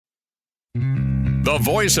The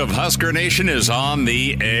voice of Husker Nation is on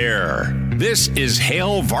the air. This is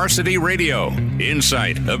Hail Varsity Radio.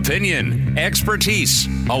 Insight, opinion, expertise,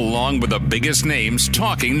 along with the biggest names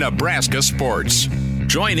talking Nebraska sports.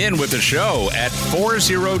 Join in with the show at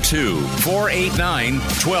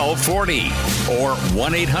 402-489-1240 or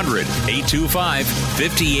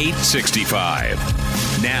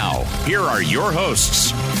 1-800-825-5865. Now, here are your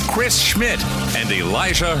hosts, Chris Schmidt and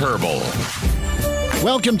Elijah Herbal.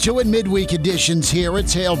 Welcome to it, midweek editions here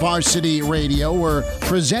at Hail Varsity Radio. We're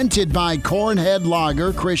presented by Cornhead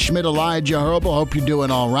Lager. Chris Schmidt, Elijah Herbal. Hope you're doing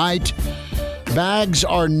all right. Bags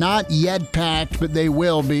are not yet packed, but they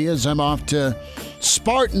will be as I'm off to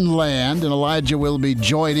Spartan Land, and Elijah will be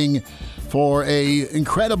joining for a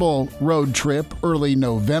incredible road trip early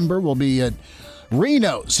November. We'll be at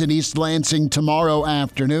Reno's in East Lansing tomorrow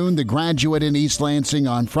afternoon, the Graduate in East Lansing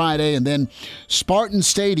on Friday, and then Spartan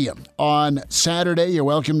Stadium on Saturday. You're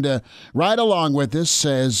welcome to ride along with us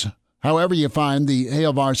as however you find the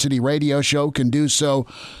Hail Varsity Radio Show can do so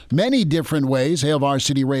many different ways. Hail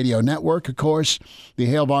Varsity Radio Network, of course, the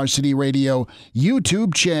Hail Varsity Radio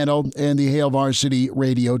YouTube channel, and the Hail Varsity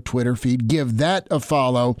Radio Twitter feed. Give that a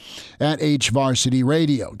follow at HVarsity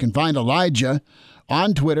Radio. You can find Elijah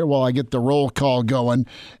on Twitter while I get the roll call going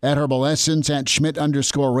at Herbal Essence, at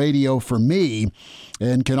Schmidt_radio for me,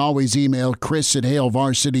 and can always email Chris at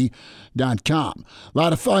hailvarsity.com. A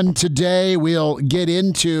lot of fun today. We'll get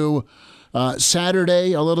into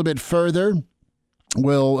Saturday a little bit further.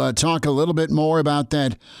 We'll talk a little bit more about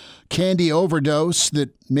that candy overdose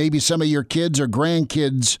that maybe some of your kids or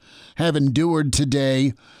grandkids have endured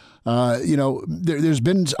today. There's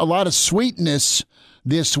been a lot of sweetness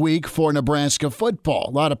this week for Nebraska football.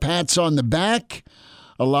 A lot of pats on the back,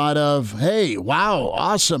 a lot of, hey, wow,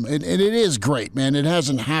 awesome. And it is great, man. It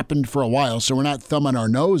hasn't happened for a while, so we're not thumbing our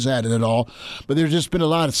nose at it at all. But there's just been a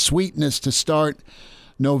lot of sweetness to start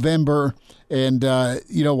November. And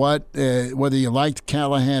you know what? Whether you liked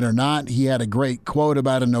Callahan or not, he had a great quote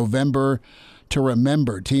about a November to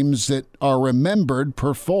remember. Teams that are remembered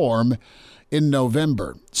perform in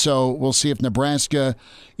November. So we'll see if Nebraska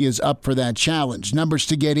is up for that challenge. Numbers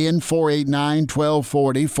to get in,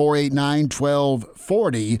 489-1240,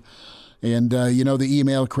 489-1240. And the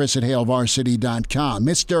email, Chris at hailvarsity.com.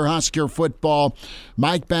 Mr. Husker Football,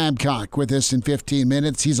 Mike Babcock with us in 15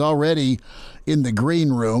 minutes. He's already in the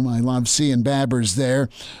green room. I love seeing Babbers there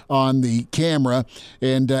on the camera.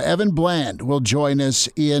 And Evan Bland will join us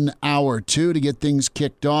in hour 2 to get things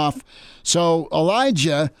kicked off. So,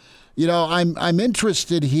 Elijah, I'm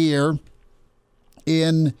interested here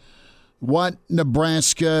in what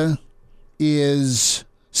Nebraska is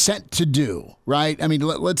set to do, right? I mean,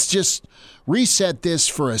 let's just reset this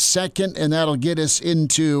for a second, and that'll get us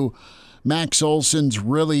into Max Olson's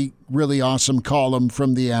really, really awesome column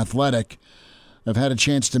from The Athletic. I've had a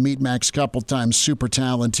chance to meet Max a couple times, super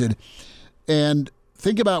talented. And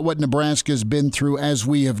think about what Nebraska's been through as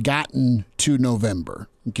we have gotten to November,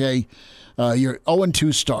 okay? Your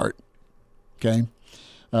 0-2 start, okay?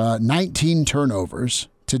 19 turnovers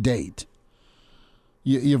to date.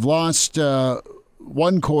 You've lost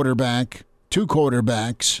one quarterback, two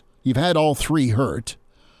quarterbacks. You've had all three hurt.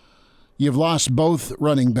 You've lost both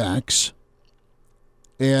running backs.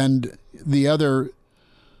 And the other,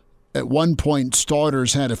 at one point,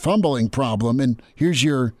 starters had a fumbling problem. And here's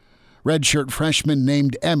your redshirt freshman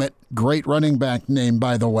named Emmett. Great running back name,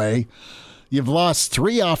 by the way. You've lost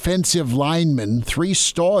three offensive linemen, three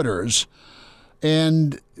starters,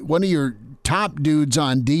 and one of your top dudes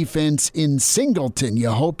on defense in Singleton.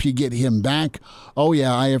 You hope you get him back. Oh,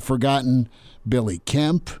 yeah, I have forgotten Billy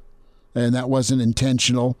Kemp, and that wasn't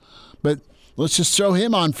intentional. But let's just throw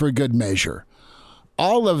him on for good measure.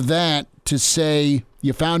 All of that to say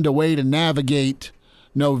you found a way to navigate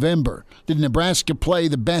November. Did Nebraska play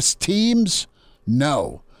the best teams?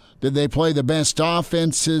 No. Did they play the best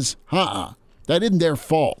offenses? That isn't their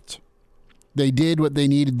fault. They did what they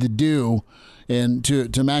needed to do. And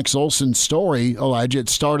to Max Olson's story, Elijah, it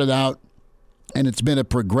started out, and it's been a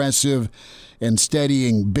progressive and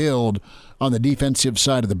steadying build on the defensive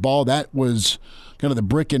side of the ball. That was kind of the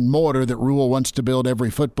brick and mortar that Rule wants to build every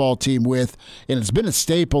football team with, and it's been a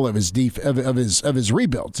staple of his his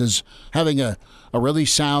rebuilds, is having a really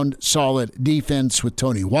sound, solid defense with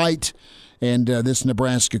Tony White and this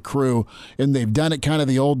Nebraska crew, and they've done it kind of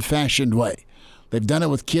the old-fashioned way. They've done it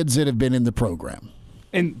with kids that have been in the program.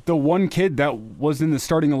 And the one kid that was in the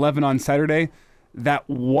starting 11 on Saturday that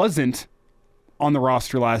wasn't on the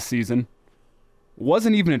roster last season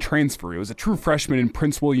wasn't even a transfer. It was a true freshman in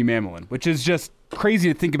Prince William Amelin, which is just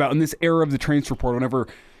crazy to think about in this era of the transfer portal whenever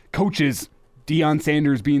coaches Deion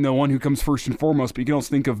Sanders being the one who comes first and foremost, but you can also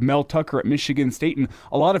think of Mel Tucker at Michigan State, and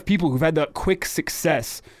a lot of people who've had that quick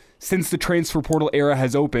success since the transfer portal era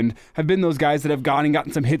has opened have been those guys that have gone and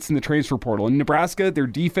gotten some hits in the transfer portal. In Nebraska, their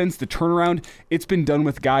defense, the turnaround, it's been done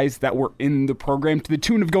with guys that were in the program to the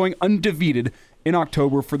tune of going undefeated in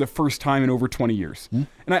October for the first time in over 20 years. And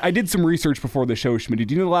I did some research before the show, Schmidt.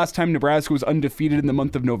 Do you know the last time Nebraska was undefeated in the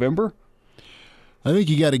month of November? I think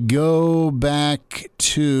you got to go back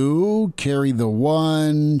to carry the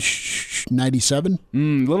 97. A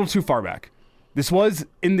little too far back. This was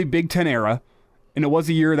in the Big Ten era, and it was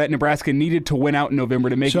a year that Nebraska needed to win out in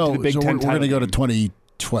November to make it to the Big Ten title. We're going to go to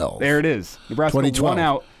 2012. There it is. Nebraska won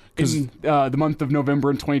out in the month of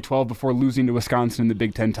November in 2012 before losing to Wisconsin in the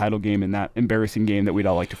Big Ten title game in that embarrassing game that we'd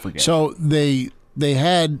all like to forget. So they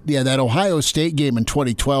had, that Ohio State game in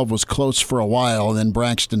 2012 was close for a while, and then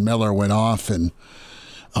Braxton Miller went off, and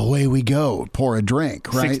away we go. Pour a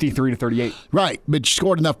drink, right? 63-38. Right, but you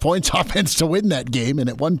scored enough points offense to win that game, and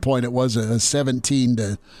at one point it was a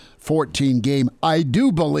 17-14 game, I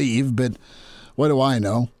do believe, but what do I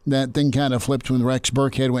know? That thing kind of flipped when Rex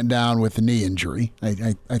Burkhead went down with a knee injury.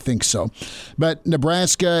 I think so. But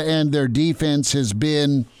Nebraska and their defense has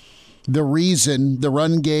been the reason, the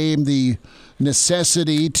run game, the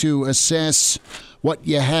necessity to assess what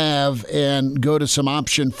you have and go to some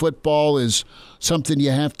option football is something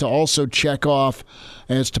you have to also check off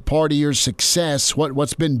as to part of your success.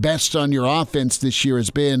 What's been best on your offense this year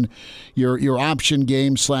has been your option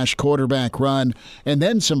game / quarterback run, and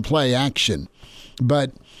then some play action.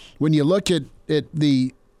 But when you look at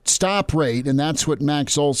the stop rate, and that's what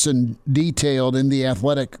Max Olson detailed in the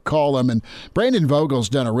Athletic column, and Brandon Vogel's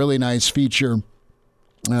done a really nice feature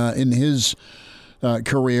in his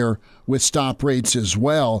career with stop rates as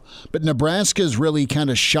well. But Nebraska's really kind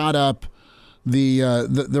of shot up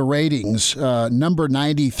the ratings, number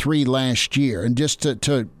 93 last year. And just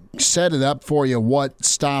to set it up for you what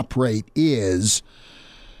stop rate is,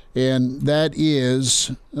 and that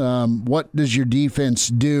is what does your defense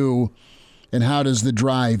do and how does the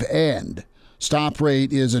drive end? Stop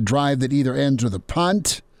rate is a drive that either ends with a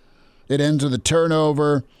punt, it ends with a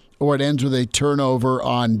turnover, or it ends with a turnover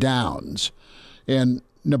on downs. And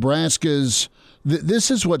Nebraska's,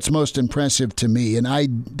 this is what's most impressive to me, and I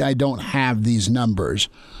don't have these numbers.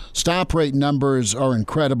 Stop rate numbers are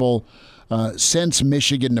incredible. Since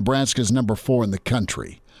Michigan, Nebraska's number 4 in the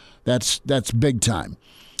country. That's big time.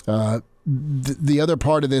 The other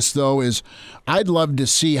part of this, though, is I'd love to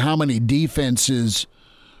see how many defenses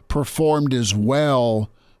performed as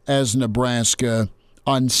well as Nebraska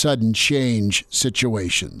on sudden change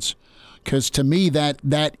situations. Because to me,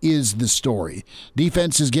 that is the story.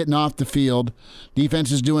 Defense is getting off the field.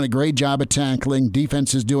 Defense is doing a great job of tackling.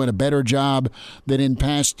 Defense is doing a better job than in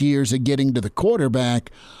past years at getting to the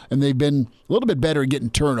quarterback. And they've been a little bit better at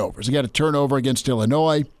getting turnovers. They got a turnover against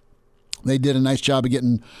Illinois. They did a nice job of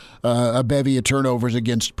getting a bevy of turnovers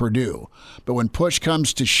against Purdue. But when push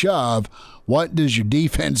comes to shove, what does your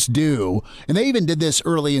defense do? And they even did this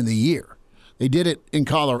early in the year. They did it in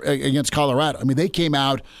against Colorado. I mean, they came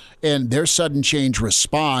out and their sudden change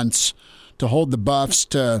response to hold the Buffs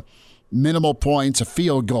to minimal points, a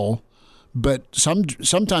field goal. But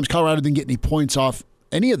sometimes Colorado didn't get any points off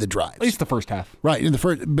any of the drives. At least the first half. Right, in the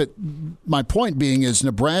first. But my point being is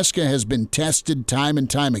Nebraska has been tested time and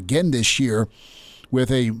time again this year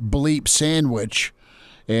with a bleep sandwich,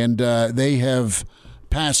 and they have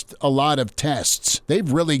passed a lot of tests.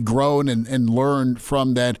 They've really grown and learned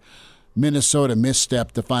from that Minnesota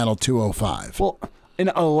misstep, the final 205. Well, in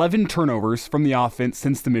 11 turnovers from the offense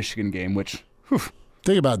since the Michigan game, which, whew,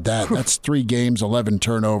 think about that. That's 3 games, 11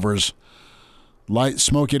 turnovers. Light,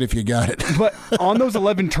 smoke it if you got it. But on those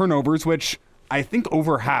 11 turnovers, which I think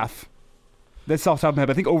over half, that's off the top of my head,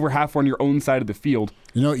 I think over half were on your own side of the field.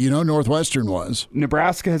 You know Northwestern was.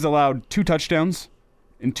 Nebraska has allowed 2 touchdowns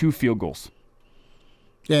and 2 field goals.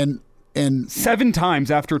 And 7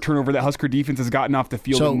 times after a turnover that Husker defense has gotten off the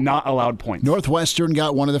field and not allowed points. Northwestern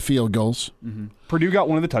got one of the field goals. Mm-hmm. Purdue got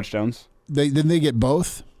one of the touchdowns. Didn't they get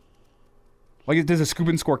both? Like, does a scoop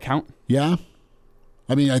and score count? Yeah.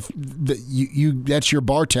 I mean, that's your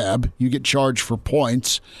bar tab. You get charged for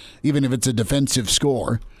points, even if it's a defensive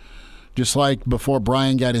score. Just like before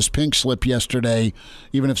Brian got his pink slip yesterday,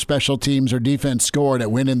 even if special teams or defense scored,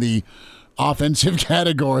 it went in the offensive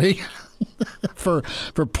category for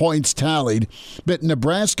points tallied. But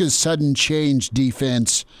Nebraska's sudden change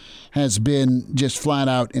defense has been just flat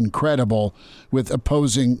out incredible with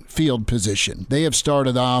opposing field position. They have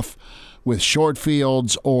started off with short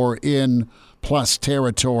fields or in plus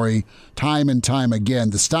territory time and time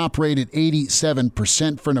again. The stop rate at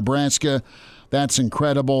 87% for Nebraska. That's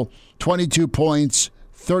incredible. 22 points,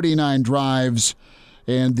 39 drives,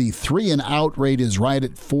 and the 3-and-out rate is right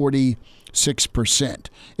at 46%.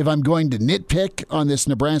 If I'm going to nitpick on this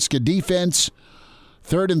Nebraska defense,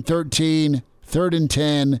 3rd and 13, 3rd and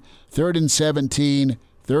 10, 3rd and 17,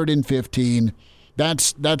 3rd and 15.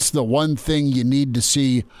 That's the one thing you need to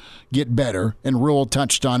see get better, and Rule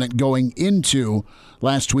touched on it going into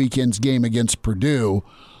last weekend's game against Purdue.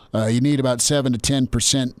 You need about 7 to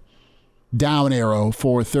 10% down arrow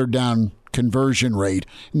for third down conversion rate.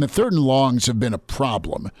 And the 3rd and longs have been a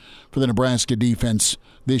problem for the Nebraska defense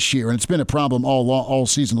this year, and it's been a problem all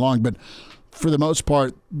season long. But for the most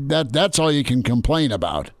part, that's all you can complain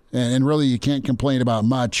about, and really you can't complain about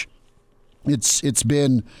much. It's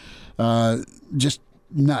been just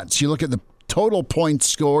nuts. You look at the total points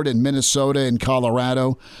scored in Minnesota and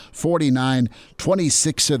Colorado, 49.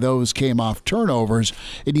 26 of those came off turnovers.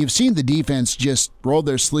 And you've seen the defense just roll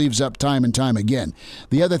their sleeves up time and time again.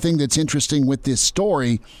 The other thing that's interesting with this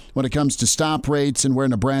story when it comes to stop rates and where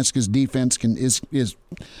Nebraska's defense is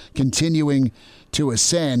continuing to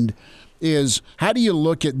ascend is, how do you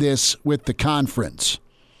look at this with the conference?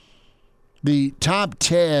 The top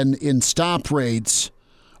 10 in stop rates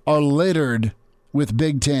are littered with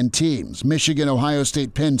Big Ten teams. Michigan, Ohio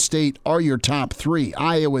State, Penn State are your top 3.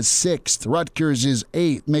 Iowa's 6th. Rutgers is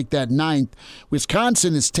 8th. Make that 9th.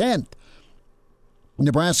 Wisconsin is 10th.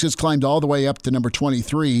 Nebraska's climbed all the way up to number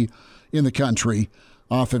 23 in the country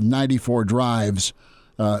off of 94 drives,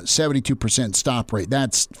 72% stop rate.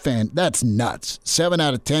 That's nuts. 7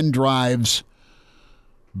 out of 10 drives,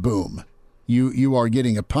 boom. You are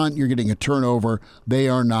getting a punt, you're getting a turnover. They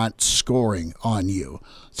are not scoring on you.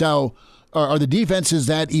 So are the defenses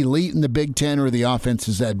that elite in the Big Ten, or the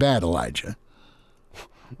offenses that bad, Elijah?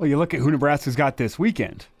 Well, you look at who Nebraska's got this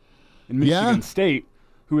weekend in Michigan State,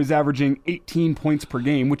 who is averaging 18 points per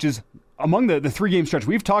game, which is among the 3-game stretch.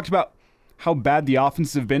 We've talked about how bad the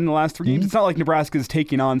offenses have been in the last 3 games. Mm-hmm. It's not like Nebraska's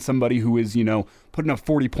taking on somebody who is, putting up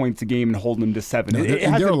 40 points a game and holding them to 7. No,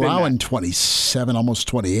 they're allowing 27, almost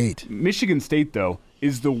 28. Michigan State, though,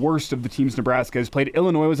 is the worst of the teams Nebraska has played.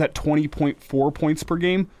 Illinois was at 20.4 points per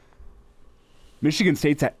game. Michigan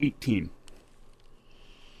State's at 18.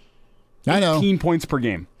 I know. 18 points per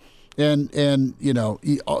game. And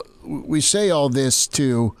we say all this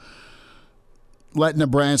to let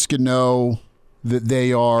Nebraska know that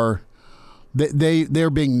they're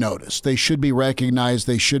being noticed. They should be recognized.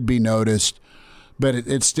 They should be noticed. But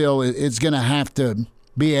it's going to have to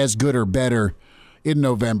be as good or better in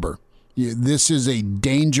November. This is a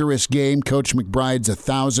dangerous game. Coach McBride's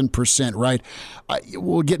 1,000% right.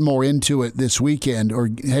 We'll get more into it this weekend or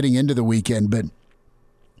heading into the weekend, but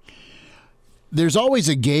there's always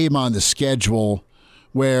a game on the schedule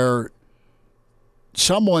where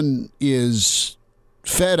someone is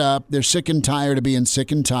fed up, they're sick and tired of being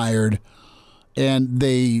sick and tired, and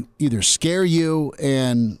they either scare you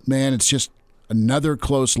and, man, it's just another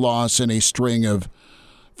close loss in a string of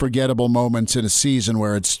forgettable moments in a season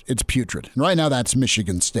where it's putrid. And right now that's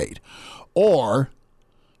Michigan State. Or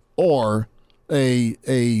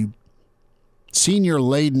a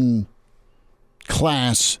senior-laden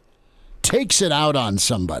class takes it out on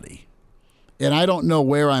somebody. And I don't know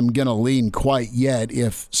where I'm going to lean quite yet,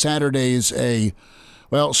 if Saturday's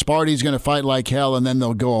Sparty's going to fight like hell and then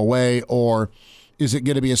they'll go away, or is it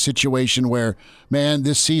going to be a situation where, man,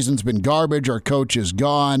 this season's been garbage, our coach is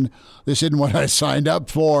gone, this isn't what I signed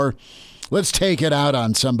up for, let's take it out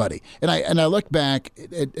on somebody. And I look back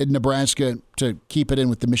at Nebraska, to keep it in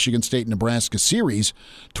with the Michigan State-Nebraska series,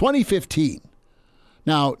 2015.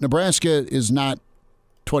 Now, Nebraska is not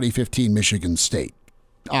 2015 Michigan State,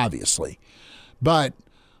 obviously. But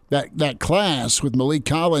that class with Malik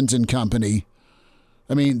Collins and company,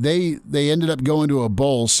 I mean, they ended up going to a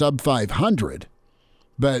bowl sub 500,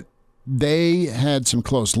 but they had some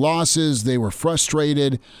close losses. They were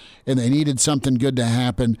frustrated, and they needed something good to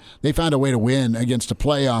happen. They found a way to win against a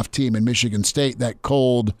playoff team in Michigan State that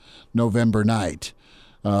cold November night.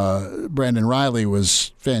 Brandon Riley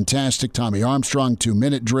was fantastic. Tommy Armstrong,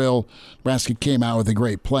 2-minute drill. Nebraska came out with a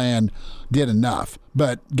great plan, did enough.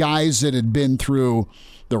 But guys that had been through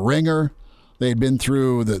the ringer, they had been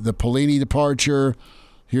through the Pelini departure,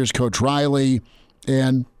 here's Coach Riley,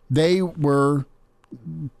 and they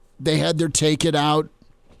had their take it out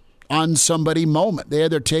on somebody moment. They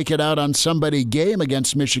had their take it out on somebody game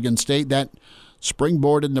against Michigan State that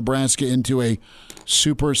springboarded Nebraska into a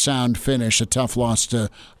super sound finish, a tough loss to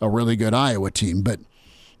a really good Iowa team. But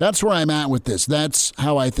that's where I'm at with this. That's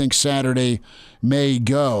how I think Saturday may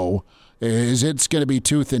go, is it's going to be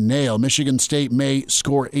tooth and nail. Michigan State may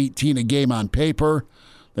score 18 a game on paper.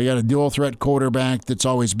 They got a dual-threat quarterback that's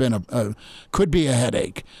always been could be a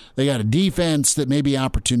headache. They got a defense that may be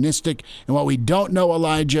opportunistic. And what we don't know,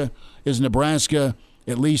 Elijah, is Nebraska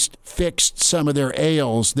at least fixed some of their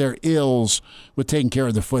ails, their ills, with taking care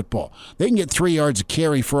of the football. They can get 3 yards of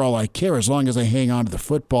carry for all I care as long as they hang on to the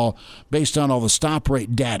football based on all the stop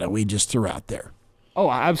rate data we just threw out there. Oh,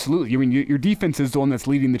 absolutely. I mean, your defense is the one that's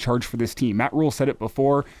leading the charge for this team. Matt Rule said it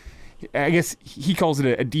before. I guess he calls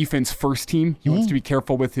it a defense-first team. He wants to be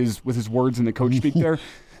careful with his words in the coach speak there.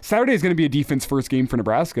 Saturday is going to be a defense-first game for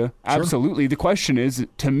Nebraska. Absolutely. Sure. The question is,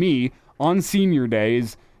 to me, on senior day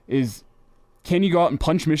is can you go out and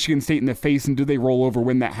punch Michigan State in the face, and do they roll over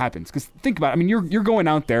when that happens? Because think about it. I mean, you're going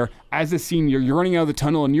out there as a senior, you're running out of the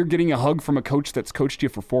tunnel, and you're getting a hug from a coach that's coached you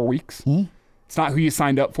for 4 weeks. It's not who you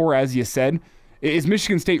signed up for, as you said. Is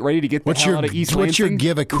Michigan State ready to get the hell out of East Lansing? What's your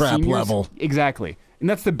give-a-crap level? Exactly. And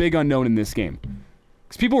that's the big unknown in this game.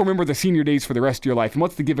 Because people remember the senior days for the rest of your life. And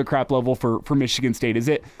what's the give-a-crap level for Michigan State? Is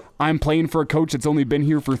it, I'm playing for a coach that's only been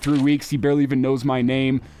here for 3 weeks, he barely even knows my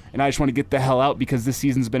name, and I just want to get the hell out because this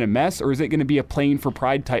season's been a mess? Or is it going to be a playing for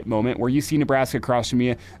pride type moment where you see Nebraska across from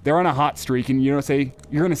you, they're on a hot streak, and you're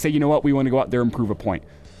going to say, you know what, we want to go out there and prove a point.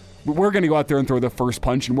 We're going to go out there and throw the first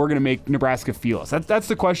punch, and we're going to make Nebraska feel us. That's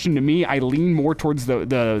the question to me. I lean more towards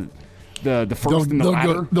the first and the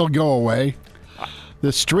latter. They'll go away.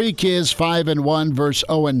 The streak is 5-1 versus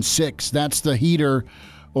 0-6. That's the heater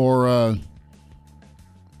or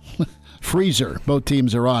freezer both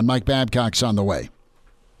teams are on. Mike Babcock's on the way.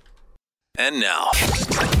 And now,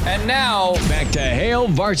 back to Hail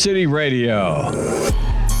Varsity Radio.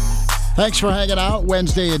 Thanks for hanging out.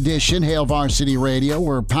 Wednesday edition, Hail Varsity Radio.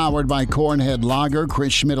 We're powered by Cornhead Lager,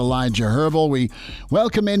 Chris Schmidt, Elijah Herbal. We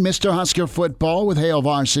welcome in Mr. Husker Football with Hail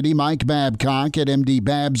Varsity, Mike Babcock at MD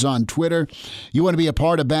Babs on Twitter. You want to be a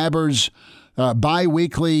part of Babber's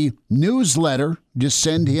bi-weekly newsletter, just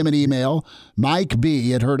send him an email,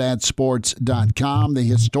 mikeb@hurrdatsports.com. The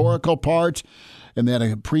historical part, and then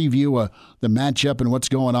a preview of the matchup and what's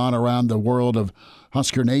going on around the world of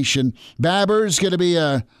Husker Nation. Babber's going to be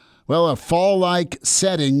a fall-like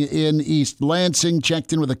setting in East Lansing.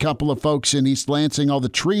 Checked in with a couple of folks in East Lansing. All the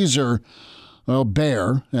trees are,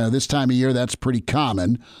 bare. This time of year, that's pretty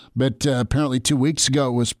common. But apparently 2 weeks ago,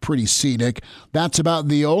 it was pretty scenic. That's about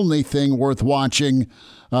the only thing worth watching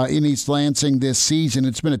in East Lansing this season.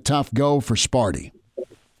 It's been a tough go for Sparty.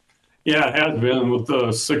 Yeah, it has been with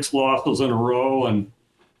the 6 losses in a row.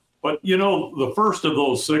 But, the first of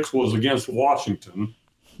those 6 was against Washington.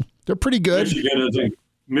 They're pretty good.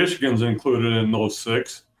 Michigan's included in those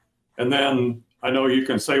 6. And then I know you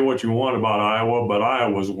can say what you want about Iowa, but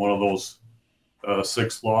Iowa's one of those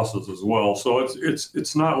 6 losses as well. So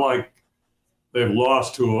it's not like they've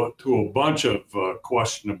lost to a bunch of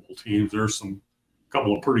questionable teams. There's a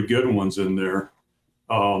couple of pretty good ones in there.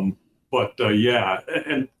 And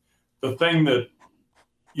the thing that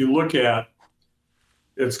you look at,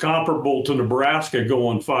 it's comparable to Nebraska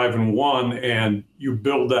going 5-1, and you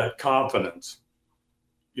build that confidence,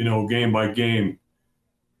 game by game.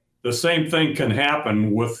 The same thing can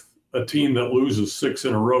happen with a team that loses 6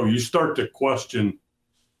 in a row. You start to question,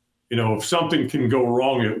 if something can go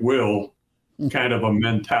wrong, it will, kind of a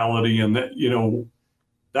mentality. And that,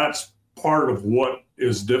 that's part of what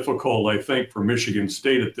is difficult, I think, for Michigan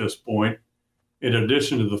State at this point, in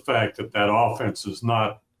addition to the fact that offense is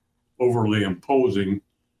not overly imposing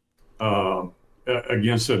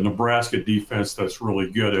against a Nebraska defense that's really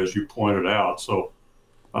good, as you pointed out. So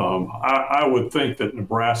I would think that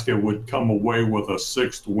Nebraska would come away with a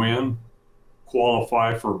 6th win,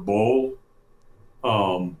 qualify for bowl.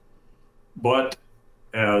 But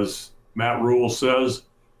as Matt Rule says,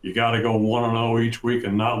 you got to go 1-0 each week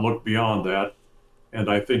and not look beyond that. And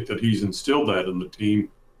I think that he's instilled that in the team,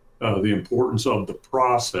 the importance of the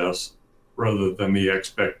process rather than the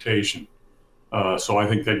expectation. So I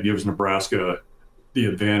think that gives Nebraska the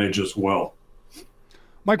advantage as well.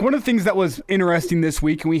 Mike, one of the things that was interesting this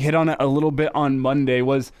week, and we hit on it a little bit on Monday,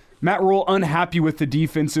 was Matt Rule unhappy with the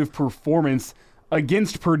defensive performance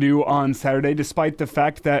against Purdue on Saturday, despite the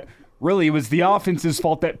fact that really it was the offense's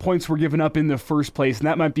fault that points were given up in the first place. And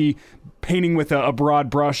that might be painting with a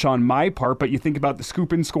broad brush on my part, but you think about the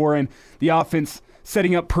scoop and score and the offense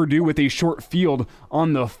setting up Purdue with a short field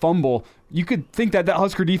on the fumble. You could think that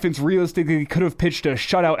Husker defense realistically could have pitched a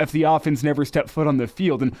shutout if the offense never stepped foot on the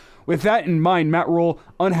field. And with that in mind, Matt Rule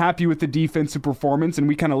unhappy with the defensive performance, and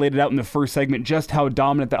we kind of laid it out in the first segment just how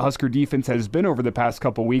dominant that Husker defense has been over the past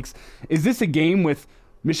couple weeks. Is this a game with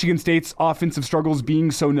Michigan State's offensive struggles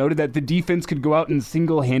being so noted that the defense could go out and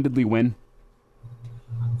single-handedly win?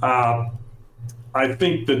 I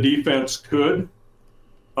think the defense could,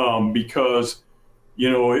 because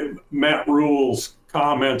Matt Rule's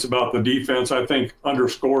comments about the defense, I think,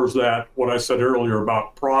 underscores that, what I said earlier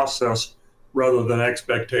about process rather than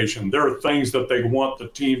expectation. There are things that they want the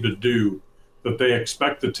team to do, that they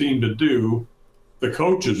expect the team to do, the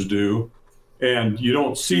coaches do, and you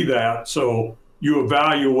don't see that. So you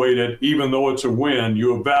evaluate it, even though it's a win,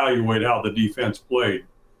 you evaluate how the defense played.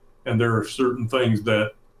 And there are certain things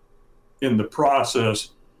that in the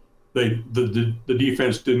process, the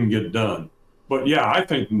defense didn't get done. But yeah, I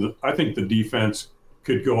think the defense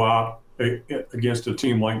could go out against a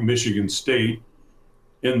team like Michigan State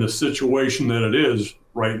in the situation that it is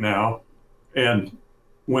right now and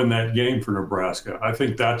win that game for Nebraska. I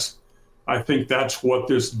think that's what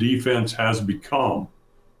this defense has become.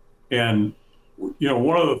 And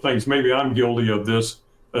one of the things, maybe I'm guilty of this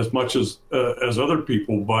as much as other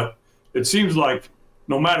people, but it seems like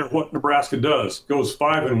no matter what Nebraska does, goes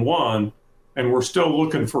 5-1, and we're still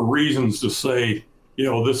looking for reasons to say,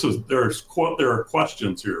 there are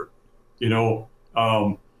questions here,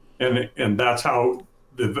 and that's how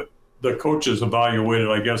the coaches evaluated,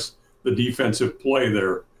 I guess, the defensive play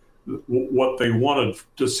there, what they wanted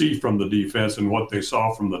to see from the defense and what they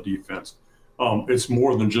saw from the defense. It's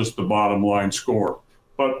more than just the bottom line score,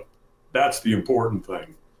 but that's the important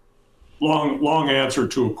thing. Long answer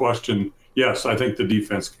to a question. Yes, I think the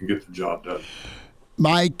defense can get the job done.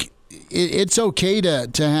 Mike, it's okay to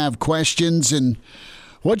have questions. And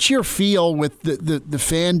what's your feel with the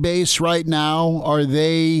fan base right now? Are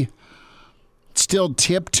they still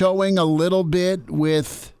tiptoeing a little bit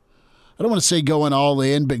with, I don't want to say going all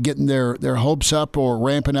in, but getting their hopes up or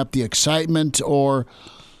ramping up the excitement? Or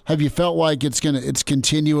have you felt like it's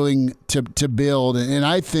continuing to build? And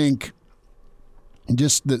I think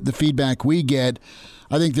just the feedback we get,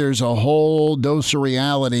 I think there's a whole dose of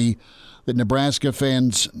reality that Nebraska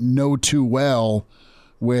fans know too well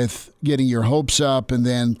with getting your hopes up and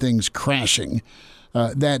then things crashing.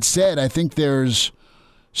 That said, I think there's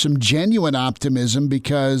some genuine optimism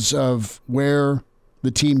because of where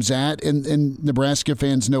the team's at, and Nebraska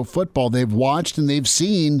fans know football. They've watched and they've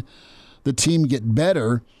seen the team get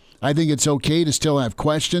better. I think it's okay to still have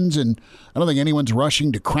questions, and I don't think anyone's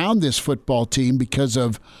rushing to crown this football team because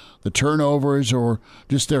of the turnovers or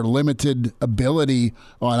just their limited ability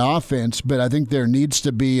on offense. But I think there needs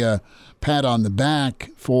to be a pat on the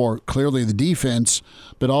back for clearly the defense,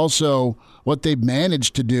 but also what they've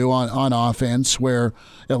managed to do on offense, where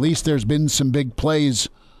at least there's been some big plays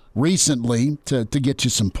recently to get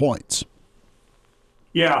you some points.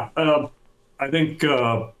 Yeah, I think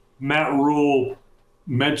Matt Rule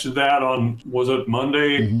mentioned that on, was it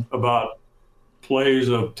Monday, about plays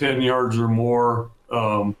of 10 yards or more.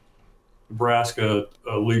 Nebraska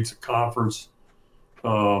leads the conference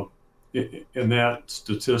in that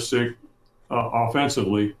statistic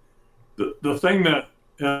offensively. The thing that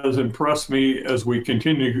has impressed me as we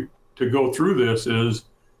continue to go through this is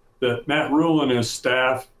that Matt Rule and his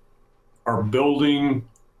staff are building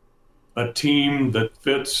a team that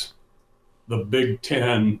fits the Big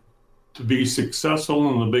Ten. To be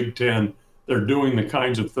successful in the Big Ten, they're doing the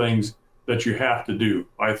kinds of things that you have to do,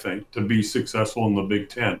 I think, to be successful in the Big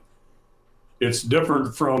Ten. It's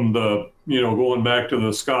different from going back to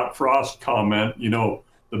the Scott Frost comment,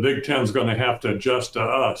 the Big Ten's going to have to adjust to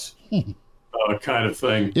us kind of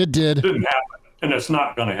thing. It did. It didn't happen, and it's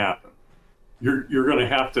not going to happen. You're going to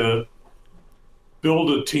have to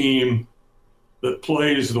build a team that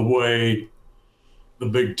plays the way the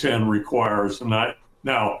Big Ten requires. And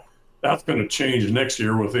now that's going to change next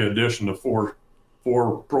year with the addition of four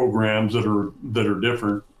programs that are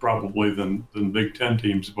different probably than Big Ten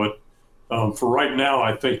teams. But for right now,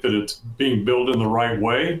 I think that it's being built in the right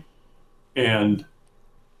way, and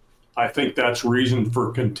I think that's reason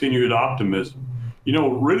for continued optimism.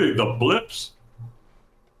 Really the blips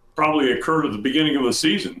probably occurred at the beginning of the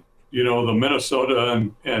season. The Minnesota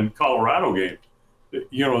and Colorado games.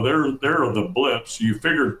 There are the blips. You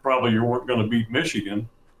figured probably you weren't going to beat Michigan.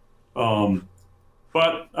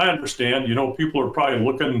 But I understand, people are probably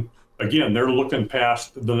looking, again, they're looking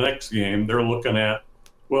past the next game. They're looking at,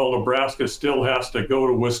 well, Nebraska still has to go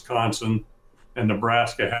to Wisconsin and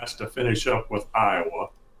Nebraska has to finish up with Iowa.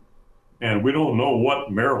 And we don't know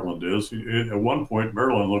what Maryland is. At one point,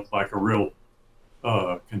 Maryland looked like a real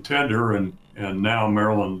contender, and now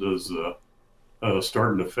Maryland is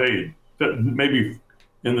starting to fade. That maybe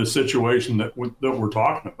in the situation that we're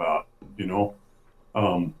talking about,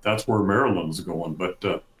 that's where Maryland's going.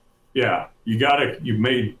 But you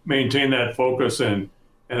maintain that focus and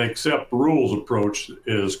accept Rule's approach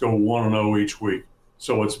is go 1-0 each week.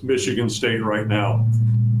 So it's Michigan State right now.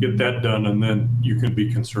 Get that done, and then you can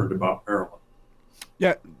be concerned about Maryland.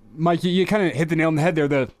 Yeah, Mike, you kind of hit the nail on the head there.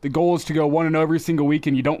 The goal is to go 1-0 every single week,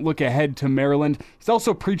 and you don't look ahead to Maryland. He's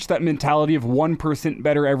also preached that mentality of 1%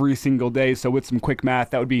 better every single day. So with some quick math,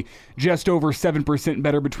 that would be just over 7%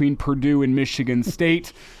 better between Purdue and Michigan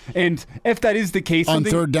State. And if that is the case... On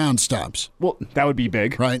third down stops. Well, that would be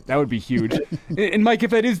big. Right. That would be huge. And Mike,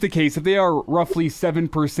 if that is the case, if they are roughly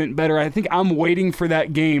 7% better, I think I'm waiting for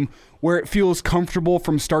that game where it feels comfortable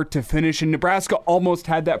from start to finish. And Nebraska almost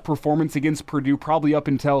had that performance against Purdue, probably up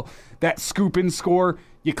until that scoop and score.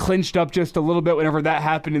 You clinched up just a little bit whenever that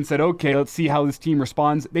happened and said, okay, let's see how this team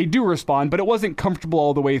responds. They do respond, but it wasn't comfortable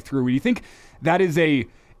all the way through. Do you think that is a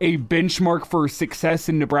benchmark for success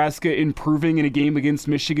in Nebraska improving in a game against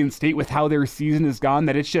Michigan State with how their season has gone,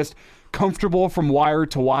 that it's just comfortable from wire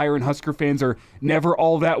to wire and Husker fans are never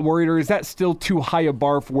all that worried? Or is that still too high a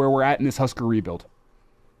bar for where we're at in this Husker rebuild?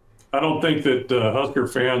 I don't think that Husker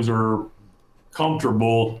fans are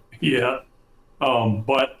comfortable yet.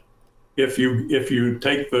 But if you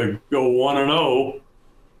take the go 1-0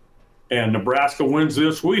 and Nebraska wins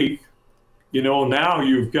this week, now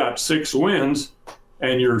you've got 6 wins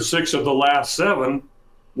and you're 6 of the last 7.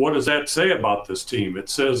 What does that say about this team? It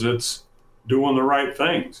says it's doing the right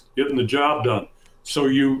things, getting the job done. So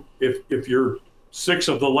if you're 6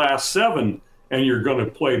 of the last 7 and you're going to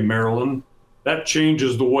play Maryland, that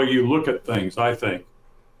changes the way you look at things, I think,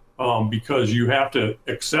 because you have to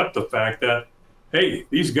accept the fact that, hey,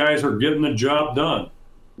 these guys are getting the job done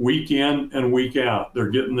week in and week out.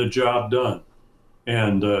 They're getting the job done.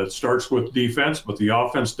 And it starts with defense, but the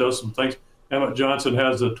offense does some things. Emmett Johnson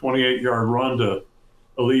has a 28-yard run to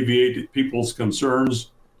alleviate people's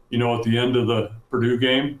concerns, at the end of the Purdue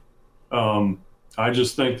game. I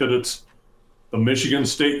just think that the Michigan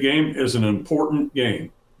State game is an important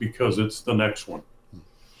game, because it's the next one.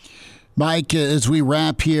 Mike, as we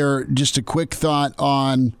wrap here, just a quick thought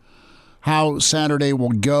on how Saturday will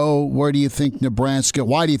go. Why do you think Nebraska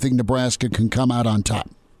can come out on top?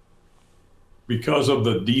 Because of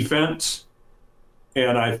the defense.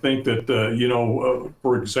 And I think that,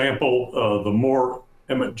 for example, the more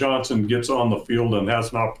Emmett Johnson gets on the field and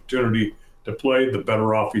has an opportunity to play, the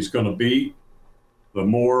better off he's going to be. The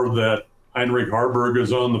more that Heinrich Harburg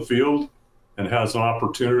is on the field and has an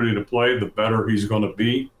opportunity to play, the better he's going to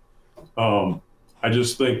be. I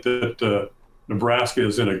just think that Nebraska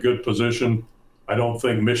is in a good position. I don't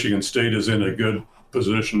think Michigan State is in a good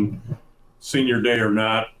position. Senior day or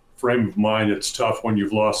not, frame of mind, it's tough when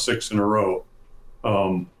you've lost 6 in a row.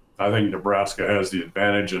 I think Nebraska has the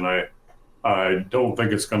advantage, and I don't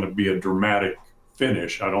think it's going to be a dramatic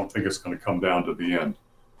finish. I don't think it's going to come down to the end.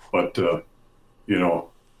 But,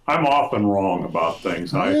 I'm often wrong about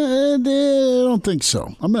things. I don't think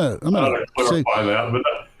so. I'm gonna clarify that. But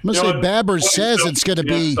I'm gonna say Babber says it's going to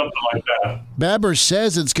be something like that. Babber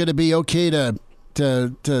says it's going to be okay to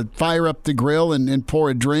fire up the grill and pour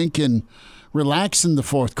a drink and relax in the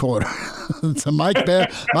fourth quarter. It's a Mike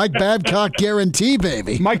Babcock guarantee,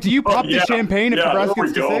 baby. Mike, do you pop the champagne if Nebraska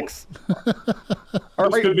gets to 6?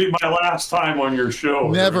 This could be my last time on your show.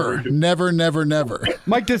 Never.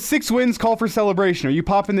 Mike, does 6 wins call for celebration? Are you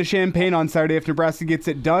popping the champagne on Saturday if Nebraska gets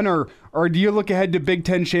it done, or do you look ahead to Big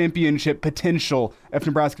Ten championship potential if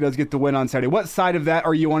Nebraska does get the win on Saturday? What side of that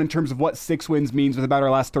are you on in terms of what 6 wins means with about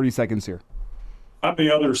our last 30 seconds here? On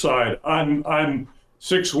the other side, I'm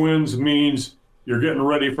 6 wins means you're getting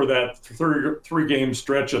ready for that 3-game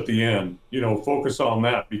stretch at the end. Focus on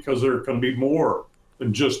that, because there can be more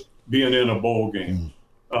than just being in a bowl game.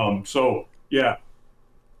 So, yeah,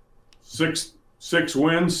 6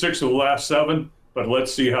 wins, 6 of the last 7, but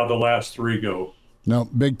let's see how the last 3 go. No,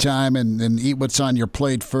 big time, and eat what's on your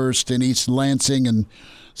plate first in East Lansing and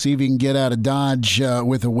see if you can get out of Dodge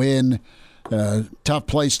with a win. Tough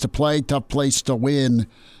place to play, tough place to win.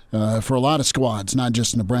 For a lot of squads, not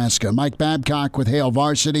just Nebraska. Mike Babcock with Hail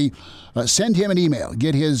Varsity. Send him an email.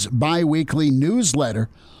 Get his bi-weekly newsletter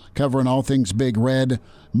covering all things Big Red.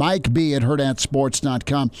 Mike B. at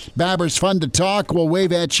hurtatsports.com. Babber's fun to talk. We'll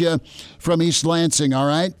wave at you from East Lansing, all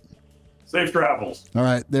right? Safe travels. All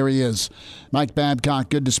right, there he is. Mike Babcock,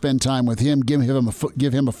 good to spend time with him. Give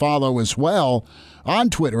him a follow as well on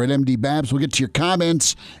Twitter at MDBabs. We'll get to your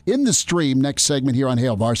comments in the stream next segment here on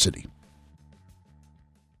Hail Varsity.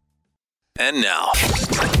 And now,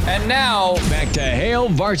 back to Hail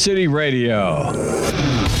Varsity Radio.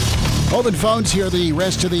 Open phones here the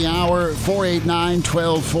rest of the hour,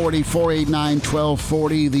 489-1240,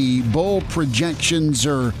 489-1240. The bowl projections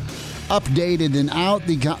are updated and out.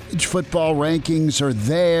 The college football rankings are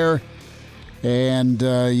there. And,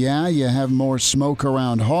 you have more smoke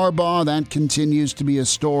around Harbaugh. That continues to be a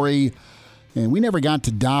story. And we never got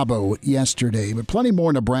to Dabo yesterday, but plenty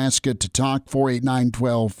more Nebraska to talk.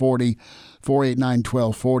 489-1240,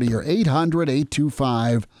 489-1240, or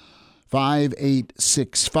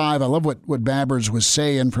 800-825-5865. I love what Babbers was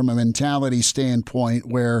saying from a mentality standpoint,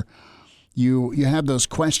 where you have those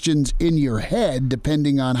questions in your head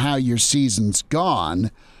depending on how your season's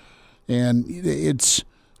gone. And it's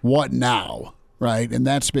what now, right? And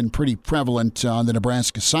that's been pretty prevalent on the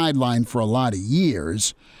Nebraska sideline for a lot of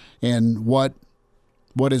years. And what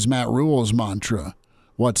is Matt Rule's mantra?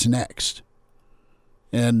 What's next?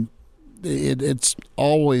 And it's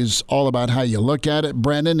always all about how you look at it.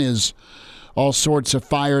 Brendan is all sorts of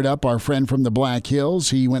fired up, our friend from the Black Hills.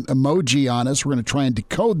 He went emoji on us. We're going to try and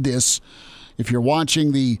decode this. If you're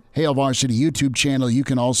watching the Hail Varsity YouTube channel, you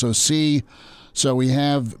can also see. So we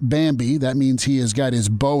have Bambi. That means he has got his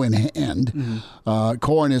bow in hand. Mm-hmm.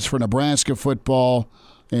 Corn is for Nebraska football.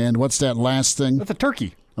 And what's that last thing? That's a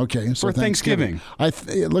turkey. Okay. So for Thanksgiving.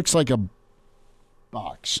 It looks like a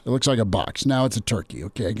box. It looks like a box. Now it's a turkey.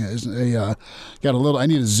 Okay. Got a little. I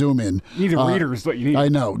need to zoom in. You need the readers, but you need. I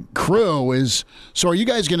know. Crew is. So are you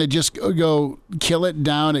guys going to just go kill it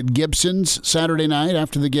down at Gibson's Saturday night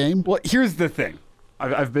after the game? Well, here's the thing.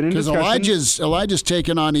 I've been in discussions. Because Elijah's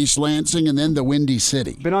taken on East Lansing and then the Windy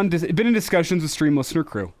City. Been in discussions with Stream Listener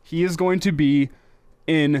Crew. He is going to be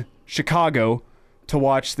in Chicago to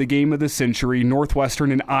watch the game of the century,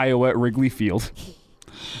 Northwestern and Iowa at Wrigley Field.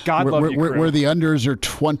 God love you, Crew. Where the unders are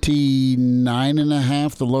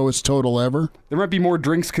 29.5, the lowest total ever. There might be more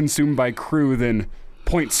drinks consumed by Crew than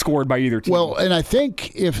points scored by either team. Well, and I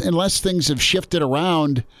think unless things have shifted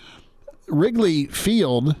around, Wrigley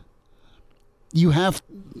Field,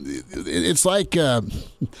 it's like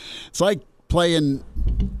playing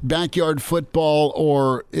backyard football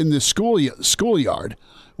or in the schoolyard,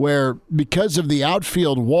 where because of the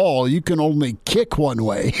outfield wall, you can only kick one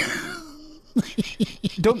way.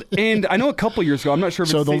 And I know a couple years ago, I'm not sure if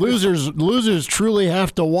so the losers truly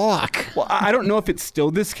have to walk. Well, I don't know if it's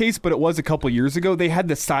still this case, but it was a couple years ago. They had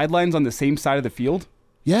the sidelines on the same side of the field.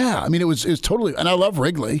 Yeah, I mean it was totally, and I love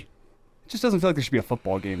Wrigley. It just doesn't feel like there should be a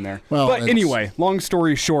football game there. Well, but anyway, long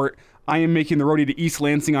story short, I am making the roadie to East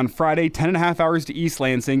Lansing on Friday, 10.5 hours to East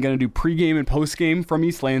Lansing. Going to do pregame and postgame from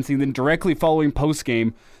East Lansing. Then directly following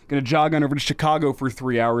postgame, going to jog on over to Chicago for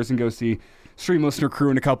 3 hours and go see Stream Listener Crew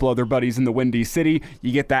and a couple other buddies in the Windy City.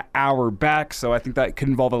 You get that hour back, so I think that could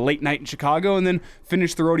involve a late night in Chicago, and then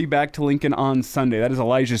finish the roadie back to Lincoln on Sunday. That is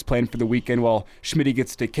Elijah's plan for the weekend, while Schmitty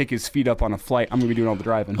gets to kick his feet up on a flight. I'm going to be doing all the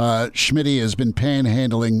driving. Schmitty has been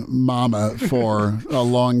panhandling Mama for a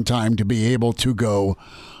long time to be able to go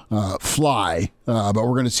fly, but we're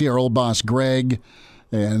going to see our old boss Greg,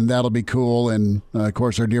 and that'll be cool. And of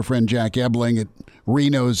course our dear friend Jack Ebling at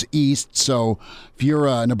Reno's East. So if you're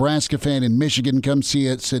a Nebraska fan in Michigan, come see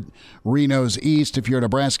us at Reno's East. If you're a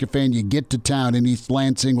Nebraska fan, you get to town in East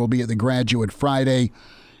Lansing. We'll be at the Graduate Friday,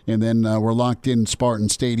 and then we're locked in Spartan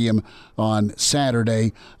Stadium on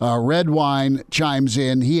Saturday. Red Wine chimes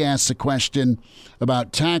in. He asks a question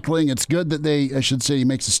about tackling. It's good that he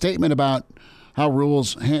makes a statement about how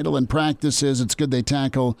Rules handle in practices. It's good they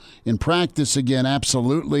tackle in practice again.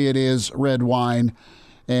 Absolutely it is, Red Wine.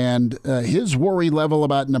 And his worry level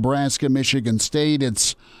about Nebraska, Michigan State,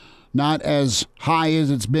 it's not as high as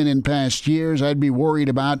it's been in past years. I'd be worried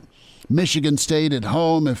about Michigan State at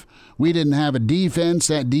home if we didn't have a defense.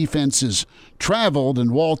 That defense is traveled,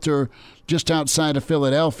 and Walter, just outside of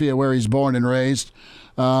Philadelphia, where he's born and raised.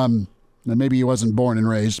 Maybe he wasn't born and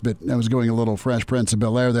raised, but I was going a little Fresh Prince of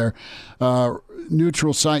Bel-Air there.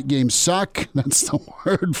 Neutral site games suck. That's the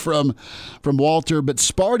word from Walter. But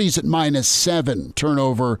Sparty's at -7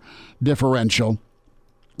 turnover differential.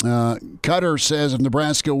 Cutter says if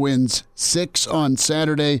Nebraska wins 6 on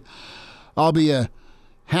Saturday, I'll be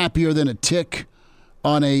happier than a tick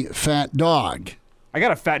on a fat dog. I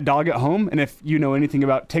got a fat dog at home, and if you know anything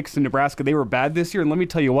about ticks in Nebraska, they were bad this year. And let me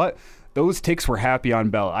tell you what, those ticks were happy on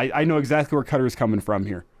Bell. I know exactly where Cutter's coming from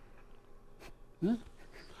here.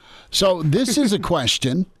 So this is a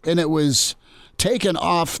question, and it was taken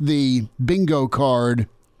off the bingo card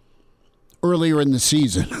earlier in the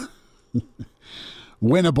season.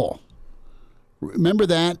 Winnable. Remember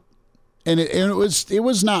that? And it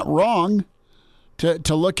was not wrong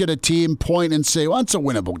to look at a team, point, and say, well, it's a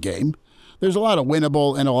winnable game. There's a lot of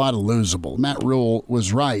winnable and a lot of losable. Matt Rule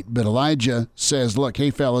was right, but Elijah says, look, hey,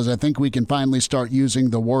 fellas, I think we can finally start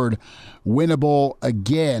using the word winnable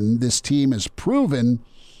again. This team has proven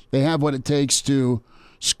they have what it takes to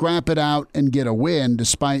scrap it out and get a win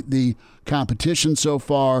despite the competition so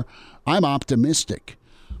far. I'm optimistic.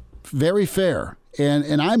 Very fair.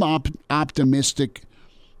 And I'm optimistic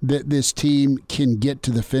that this team can get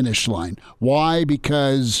to the finish line. Why?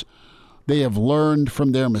 Because they have learned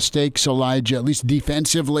from their mistakes, Elijah, at least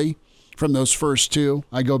defensively, from those first two.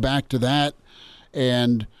 I go back to that.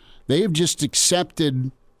 And they have just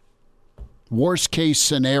accepted worst case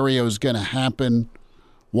scenario is going to happen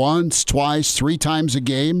once, twice, 3 times a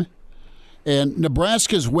game. And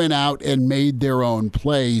Nebraska's went out and made their own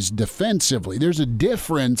plays defensively. There's a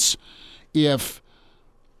difference if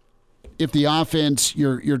the offense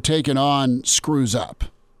you're taking on screws up.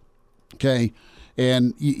 Okay?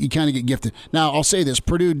 And you kind of get gifted. Now, I'll say this.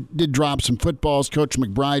 Purdue did drop some footballs. Coach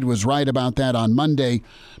McBride was right about that on Monday.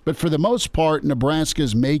 But for the most part,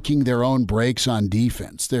 Nebraska's making their own breaks on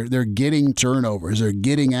defense. They're getting turnovers. They're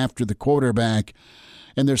getting after the quarterback,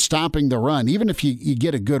 and they're stopping the run. Even if you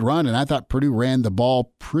get a good run, and I thought Purdue ran the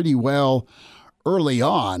ball pretty well early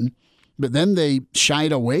on, but then they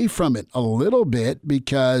shied away from it a little bit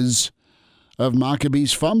because of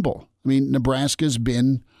Maccabee's fumble. I mean, Nebraska's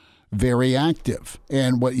been very active.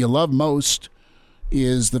 And what you love most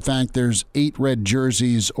is the fact there's 8 red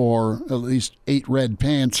jerseys or at least 8 red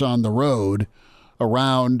pants on the road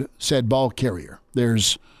around said ball carrier.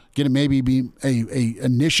 There's going to maybe be a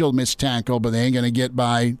initial missed tackle, but they ain't going to get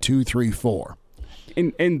by 2, 3, 4.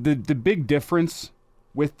 And the big difference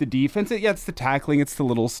with the defense, it's the tackling, it's the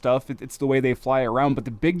little stuff, it's the way they fly around. But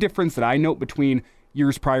the big difference that I note between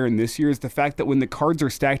years prior and this year is the fact that when the cards are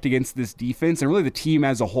stacked against this defense and really the team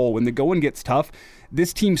as a whole, when the going gets tough,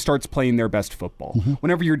 this team starts playing their best football. Mm-hmm.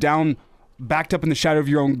 Whenever you're down, backed up in the shadow of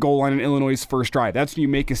your own goal line in Illinois' first drive, that's when you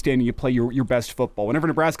make a stand and you play your best football. Whenever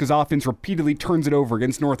Nebraska's offense repeatedly turns it over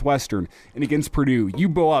against Northwestern and against Purdue, you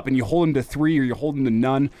bow up and you hold them to 3 or you hold them to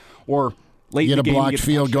none, or late you in the get game, a blocked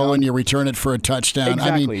field goal and you return it for a touchdown.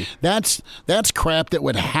 Exactly. I mean, that's crap that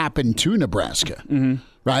would happen to Nebraska, mm-hmm.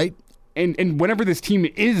 right? And whenever this team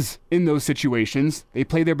is in those situations, they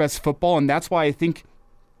play their best football, and that's why I think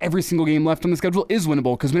every single game left on the schedule is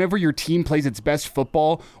winnable, because whenever your team plays its best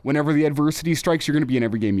football, whenever the adversity strikes, you're going to be in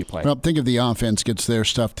every game you play. Well, think if the offense gets their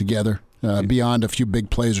stuff together beyond a few big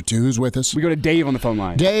plays or two. Who's with us? We go to Dave on the phone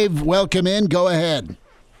line. Dave, welcome in. Go ahead.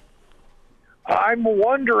 I'm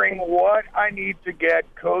wondering what I need to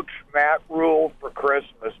get Coach Matt Rule for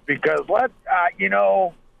Christmas, because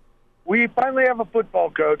we finally have a football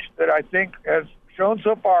coach that I think has shown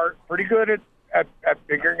so far pretty good at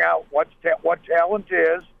figuring out what talent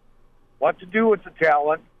is, what to do with the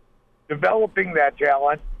talent, developing that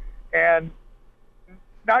talent, and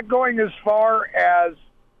not going as far as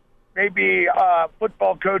maybe a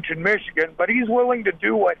football coach in Michigan, but he's willing to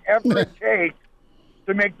do whatever it takes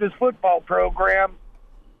to make this football program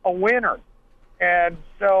a winner. And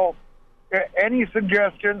so any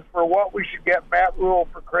suggestions for what we should get Matt Rule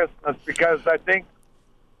for Christmas? Because I think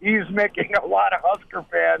he's making a lot of Husker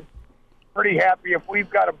fans pretty happy if we've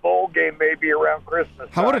got a bowl game maybe around Christmas.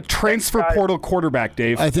 How about a transfer portal quarterback,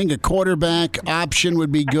 Dave? I think a quarterback option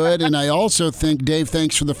would be good. And I also think, Dave,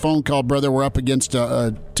 thanks for the phone call, brother. We're up against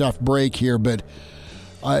a tough break here, but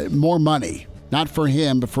more money. Not for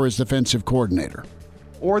him, but for his defensive coordinator.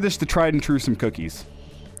 Or the tried and true some cookies.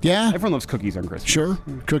 Yeah. Everyone loves cookies on Christmas. Sure.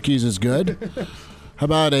 Cookies is good. How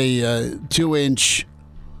about a 2-inch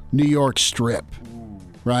New York strip,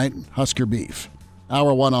 right? Husker beef.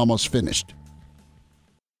 Hour 1 almost finished.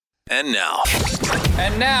 And now,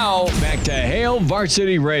 back to Hail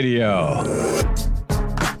Varsity Radio.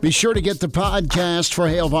 Be sure to get the podcast for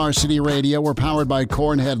Hail Varsity Radio. We're powered by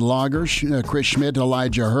Cornhead Lagers, Chris Schmidt,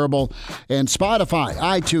 Elijah Herbal, and Spotify,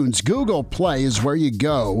 iTunes, Google Play is where you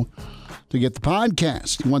go to get the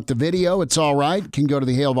podcast. You want the video? It's all right. You can go to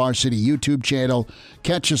the Hail Varsity YouTube channel,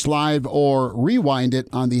 catch us live, or rewind it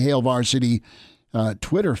on the Hail Varsity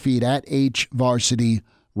Twitter feed at HVarsity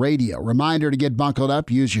Radio. Reminder to get buckled up.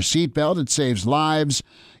 Use your seatbelt. It saves lives.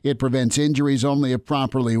 It prevents injuries only if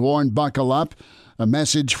properly worn. Buckle up. A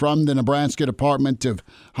message from the Nebraska Department of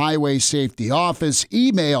Highway Safety Office.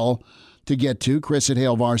 Email to get to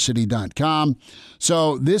chris@hailvarsity.com.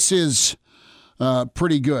 So this is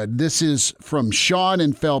pretty good. This is from Sean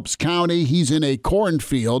in Phelps County. He's in a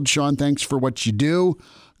cornfield. Sean, thanks for what you do,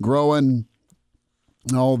 growing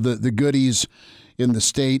all the goodies in the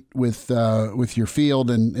state with your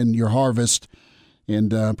field and your harvest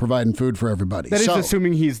and providing food for everybody. That is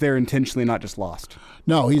assuming he's there intentionally, not just lost.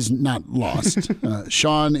 No, he's not lost.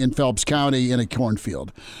 Sean in Phelps County in a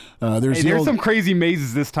cornfield. There's some crazy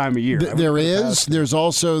mazes this time of year. There is. There's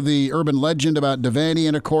also the urban legend about Devaney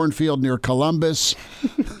in a cornfield near Columbus.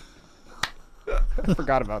 I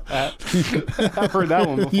forgot about that. I've heard that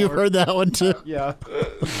one before. You've heard that one too? Yeah.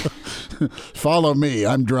 Follow me.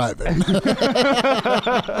 I'm driving.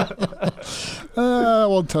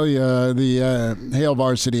 We'll tell you the Hail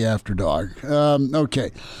Varsity After Dark.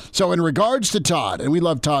 Okay. So in regards to Todd, and we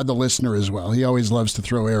love Todd, the listener, as well. He always loves to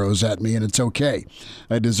throw arrows at me, and it's okay.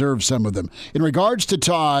 I deserve some of them. In regards to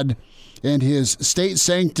Todd and his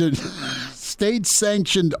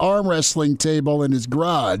state-sanctioned arm wrestling table in his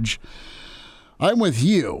garage, I'm with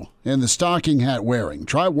you in the stocking hat wearing.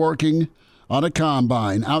 Try working on a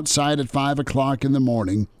combine outside at 5 o'clock in the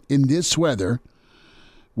morning in this weather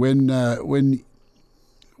when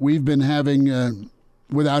we've been having,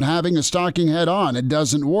 without having a stocking hat on, it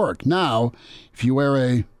doesn't work. Now, if you wear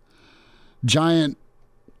a giant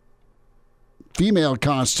female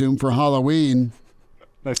costume for Halloween,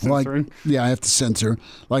 Nice censoring. I have to censor,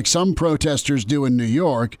 like some protesters do in New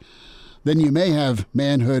York, then you may have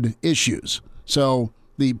manhood issues. So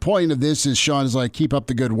the point of this is, Sean, is like, keep up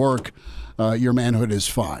the good work. Your manhood is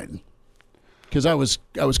fine. Because I was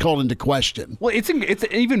called into question. Well, it's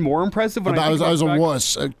even more impressive when I was a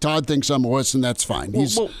wuss. Todd thinks I'm a wuss, and that's fine.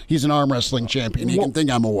 He's an arm wrestling champion. He can think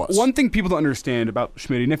I'm a wuss. One thing people don't understand about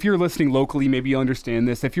Schmitty, and if you're listening locally, maybe you'll understand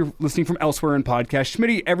this. If you're listening from elsewhere in podcast,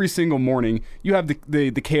 Schmitty, every single morning, you have the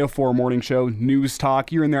KO4 morning show, News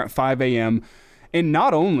Talk. You're in there at 5 a.m. And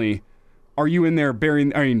not only are you in there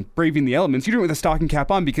braving the elements, you're doing it with a stocking cap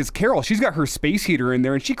on because Carol, she's got her space heater in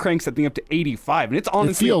there and she cranks that thing up to 85. And it's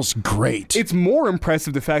honestly... It feels great. It's more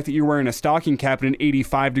impressive the fact that you're wearing a stocking cap in an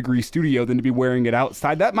 85-degree studio than to be wearing it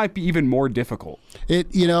outside. That might be even more difficult. You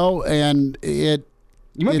might be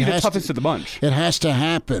the toughest of the bunch. It has to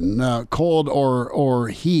happen. Cold or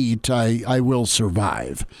heat, I will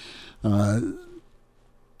survive.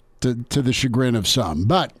 To the chagrin of some.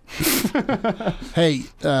 But, hey,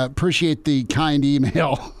 appreciate the kind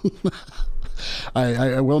email.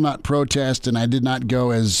 I will not protest, and I did not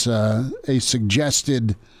go as a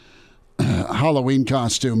suggested Halloween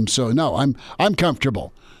costume. So, no, I'm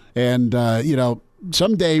comfortable. And,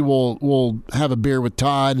 someday we'll have a beer with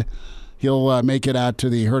Todd. He'll make it out to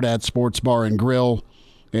the Hurrdat Sports Bar and Grill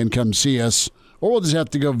and come see us. Or we'll just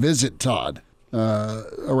have to go visit Todd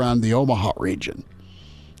around the Omaha region.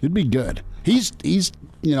 It'd be good. He's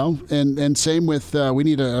and same with we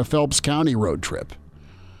need a Phelps County road trip.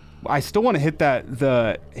 I still want to hit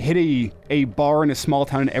a bar in a small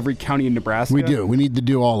town in every county in Nebraska. We do. We need to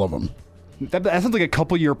do all of them. That sounds like a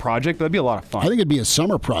couple-year project, but that'd be a lot of fun. I think it'd be a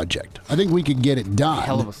summer project. I think we could get it done.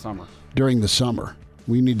 Hell of a summer. During the summer.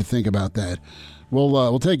 We need to think about that.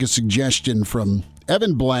 We'll take a suggestion from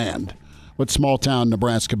Evan Bland. What small town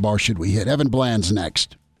Nebraska bar should we hit? Evan Bland's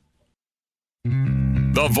next.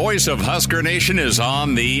 The voice of Husker Nation is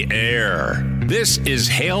on the air. This is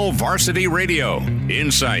Hail Varsity Radio.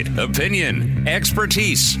 Insight, opinion,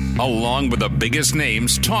 expertise, along with the biggest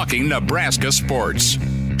names talking Nebraska sports.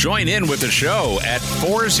 Join in with the show at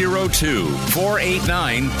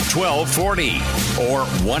 402-489-1240 or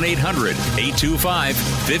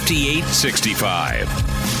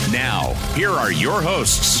 1-800-825-5865. Now, here are your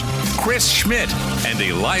hosts, Chris Schmidt and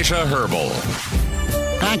Elijah Herbal.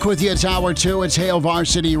 Back with you, it's Hour 2. It's Hail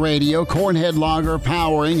Varsity Radio. Cornhead Lager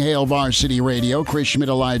powering Hail Varsity Radio. Chris Schmidt,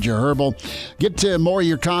 Elijah Herbal. Get to more of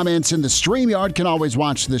your comments in the StreamYard. Can always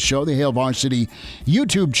watch the show, the Hail Varsity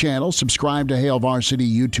YouTube channel. Subscribe to Hail Varsity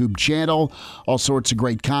YouTube channel. All sorts of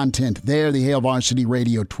great content there. The Hail Varsity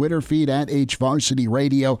Radio Twitter feed at HVarsity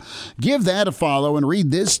Radio. Give that a follow and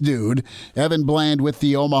read this dude, Evan Bland with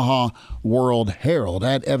the Omaha World Herald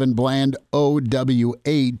at Evan Bland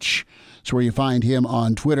OWH. That's where you find him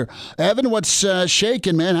on Twitter. Evan, what's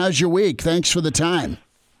shaking, man? How's your week? Thanks for the time.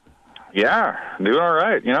 Yeah, doing all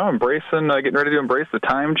right. Getting ready to embrace the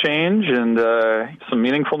time change and some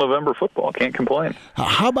meaningful November football. Can't complain.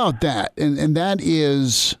 How about that? And that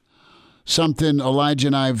is something Elijah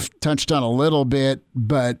and I've touched on a little bit,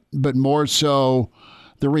 but more so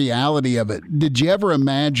the reality of it. Did you ever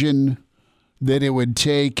imagine that it would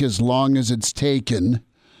take as long as it's taken?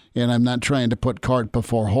 And I'm not trying to put cart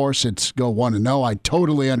before horse. It's go 1-0. I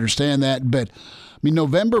totally understand that. But,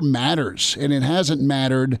 November matters, and it hasn't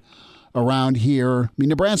mattered around here.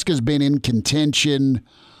 Nebraska's been in contention,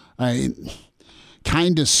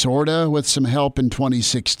 kind of, sort of, with some help in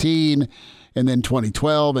 2016, and then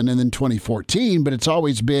 2012, and then 2014. But it's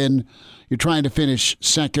always been you're trying to finish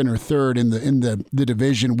second or third in the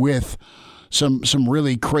division with some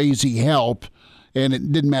really crazy help. And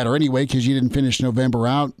it didn't matter anyway because you didn't finish November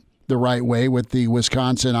out the right way with the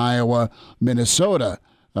Wisconsin, Iowa, Minnesota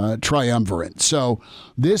triumvirate. So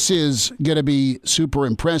this is going to be super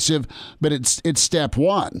impressive, but it's step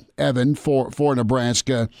one, Evan, for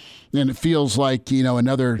Nebraska. And it feels like,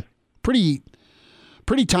 another pretty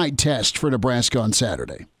tight test for Nebraska on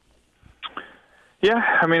Saturday. Yeah,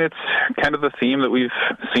 I mean, it's kind of the theme that we've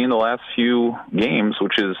seen the last few games,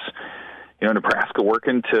 which is, Nebraska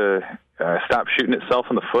working to stop shooting itself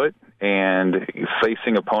in the foot and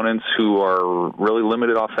facing opponents who are really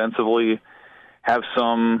limited offensively, have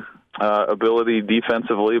some ability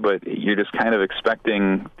defensively, but you're just kind of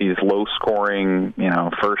expecting these low-scoring,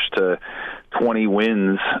 first to 20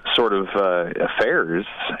 wins sort of affairs,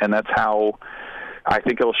 and that's how I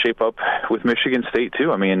think it'll shape up with Michigan State,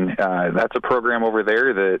 too. I mean, that's a program over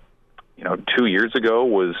there that, 2 years ago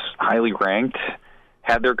was highly ranked,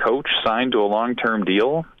 had their coach signed to a long-term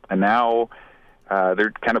deal, and now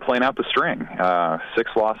they're kind of playing out the string.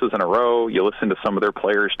 6 losses in a row. You listen to some of their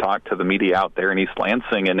players talk to the media out there in East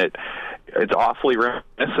Lansing, and it's awfully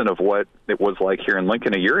reminiscent of what it was like here in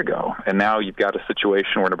Lincoln a year ago. And now you've got a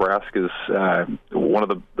situation where Nebraska's one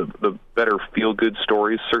of the better feel-good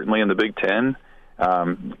stories, certainly in the Big Ten,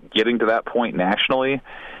 getting to that point nationally.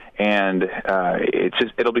 And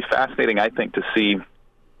it'll be fascinating, I think, to see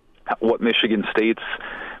what Michigan State's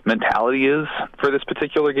mentality is for this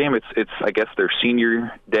particular game. It's I guess their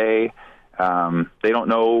senior day. They don't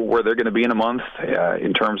know where they're going to be in a month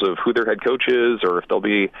in terms of who their head coach is, or if they'll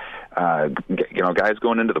be guys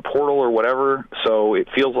going into the portal or whatever. So it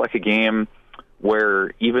feels like a game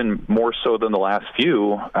where, even more so than the last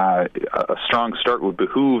few, a strong start would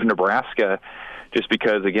behoove Nebraska, just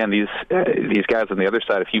because, again, these guys on the other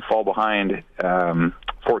side, if you fall behind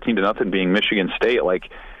 14-0 being Michigan State,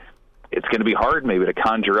 it's going to be hard maybe to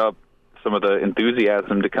conjure up some of the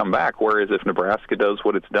enthusiasm to come back. Whereas if Nebraska does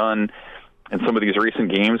what it's done in some of these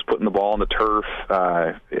recent games, putting the ball on the turf,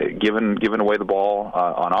 giving away the ball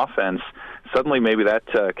on offense, suddenly maybe that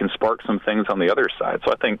can spark some things on the other side.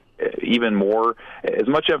 So I think even more, as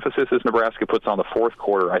much emphasis as Nebraska puts on the fourth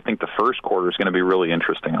quarter, I think the first quarter is going to be really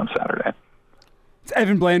interesting on Saturday. It's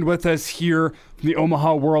Evan Bland with us here from the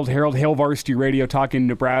Omaha World Herald, Hail Varsity Radio, talking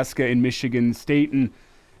Nebraska and Michigan State. And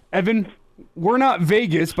Evan, we're not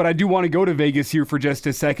Vegas, but I do want to go to Vegas here for just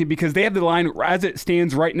a second, because they have the line as it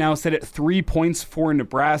stands right now set at 3 points for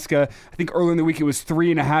Nebraska. I think earlier in the week it was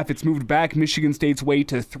 3.5. It's moved back Michigan State's way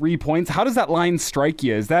to 3 points. How does that line strike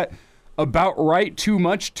you? Is that about right? Too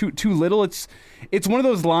much? Too little? It's one of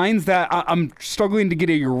those lines that I'm struggling to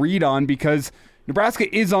get a read on, because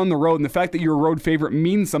Nebraska is on the road, and the fact that you're a road favorite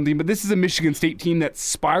means something, but this is a Michigan State team that's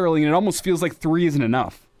spiraling, and it almost feels like 3 isn't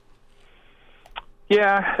enough.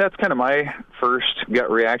 Yeah, that's kind of my first gut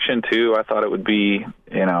reaction, too. I thought it would be,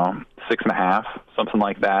 6.5, something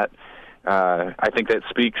like that. I think that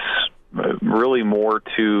speaks really more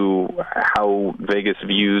to how Vegas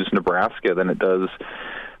views Nebraska than it does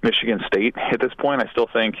Michigan State at this point. I still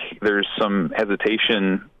think there's some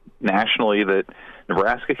hesitation nationally that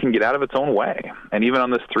Nebraska can get out of its own way. And even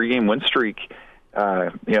on this 3-game win streak,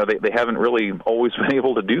 they haven't really always been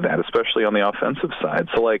able to do that, especially on the offensive side.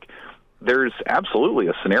 So, there's absolutely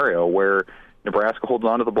a scenario where Nebraska holds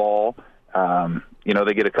on to the ball.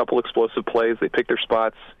 They get a couple explosive plays. They pick their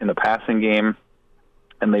spots in the passing game,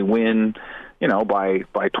 and they win, by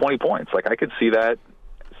 20 points. I could see that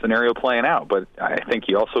scenario playing out. But I think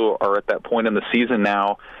you also are at that point in the season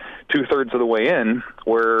now, 2/3 of the way in,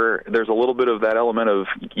 where there's a little bit of that element of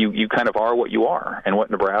you kind of are what you are. And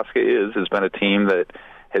what Nebraska has been a team that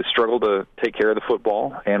has struggled to take care of the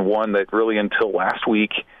football, and one that really until last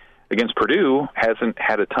week against Purdue hasn't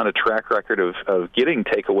had a ton of track record of getting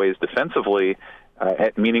takeaways defensively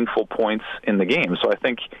at meaningful points in the game. So I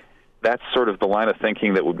think that's sort of the line of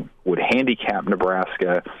thinking that would handicap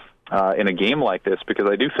Nebraska in a game like this, because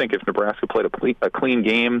I do think if Nebraska played a clean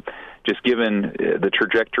game, just given the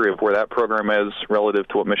trajectory of where that program is relative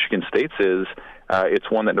to what Michigan State's is, it's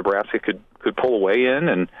one that Nebraska could pull away in.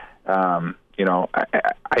 And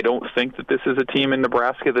I don't think that this is a team in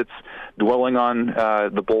Nebraska that's dwelling on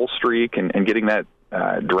the bowl streak and getting that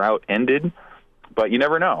drought ended. But you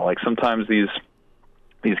never know. Sometimes these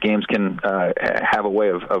games can have a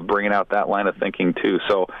way of bringing out that line of thinking too.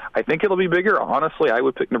 So I think it'll be bigger. Honestly, I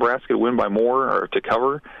would pick Nebraska to win by more or to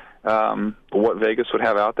cover what Vegas would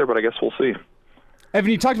have out there, but I guess we'll see. Evan,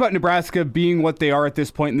 you talked about Nebraska being what they are at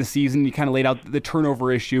this point in the season. You kind of laid out the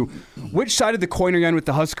turnover issue. Which side of the coin are you on with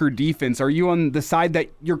the Husker defense? Are you on the side that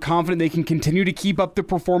you're confident they can continue to keep up the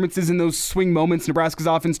performances in those swing moments? Nebraska's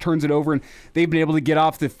offense turns it over and they've been able to get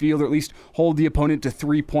off the field or at least hold the opponent to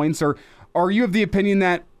 3 points. Or are you of the opinion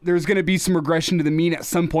that there's going to be some regression to the mean at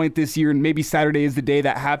some point this year, and maybe Saturday is the day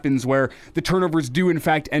that happens where the turnovers do in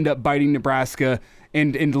fact end up biting Nebraska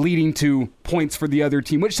and leading to points for the other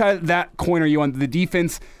team? Which side of that coin are you on? The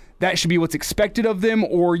defense, that should be what's expected of them,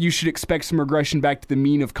 or you should expect some regression back to the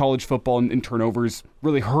mean of college football and turnovers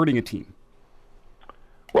really hurting a team?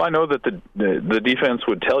 Well, I know that the defense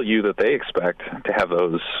would tell you that they expect to have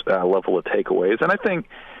those level of takeaways. And I think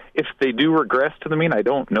if they do regress to the mean, I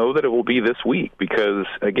don't know that it will be this week because,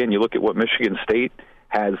 again, you look at what Michigan State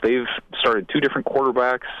has. They've started 2 different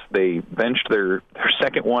quarterbacks. They benched their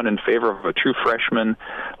second one in favor of a true freshman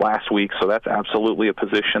last week, so that's absolutely a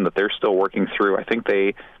position that they're still working through. I think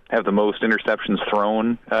they have the most interceptions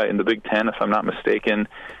thrown in the Big Ten, if I'm not mistaken.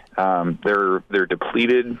 They're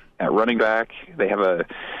depleted at running back. They have a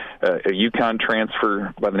UConn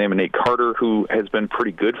transfer by the name of Nate Carter who has been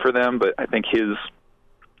pretty good for them, but I think his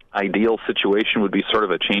ideal situation would be sort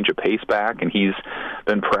of a change of pace back, and he's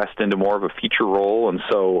been pressed into more of a feature role. And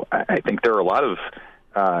so I think there are a lot of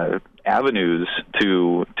avenues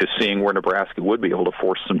to seeing where Nebraska would be able to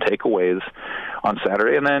force some takeaways on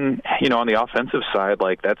Saturday. And then, on the offensive side,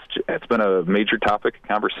 like that's been a major topic of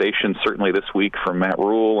conversation certainly this week from Matt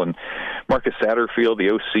Rule and Marcus Satterfield,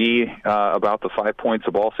 the OC, about the 5 points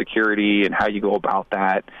of ball security and how you go about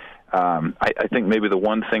that. I think maybe the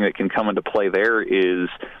one thing that can come into play there is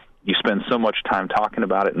you spend so much time talking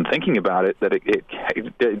about it and thinking about it that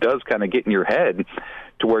it does kind of get in your head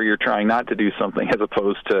to where you're trying not to do something as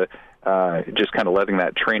opposed to just kind of letting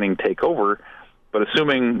that training take over. But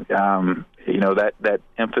assuming, that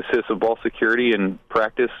emphasis of ball security and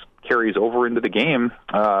practice carries over into the game,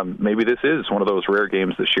 maybe this is one of those rare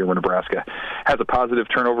games this year where Nebraska has a positive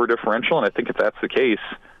turnover differential. And I think if that's the case,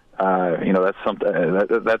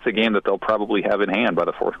 that's a game that they'll probably have in hand by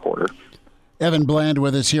the fourth quarter. Evan Bland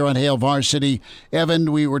with us here on Hail Varsity.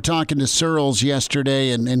 Evan, we were talking to Searles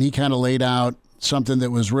yesterday, and he kind of laid out something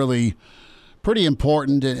that was really pretty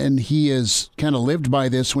important, and he has kind of lived by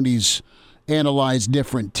this when he's analyzed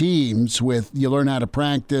different teams with you learn how to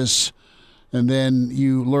practice, and then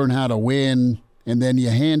you learn how to win, and then you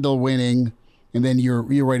handle winning, and then you're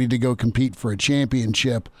ready to go compete for a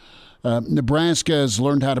championship. Nebraska has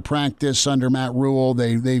learned how to practice under Matt Rule.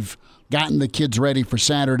 They've gotten the kids ready for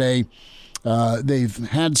Saturday. They've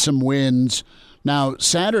had some wins. Now,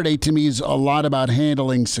 Saturday to me is a lot about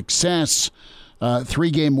handling success.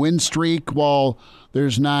 3-game win streak. While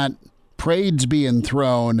there's not parades being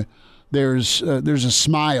thrown, there's a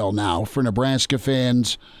smile now for Nebraska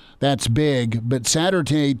fans. That's big. But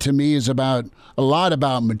Saturday to me is a lot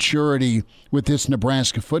about maturity with this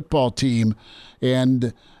Nebraska football team,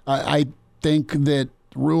 and I think that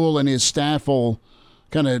Rule and his staff will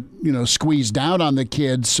kind of, squeeze down on the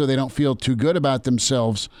kids so they don't feel too good about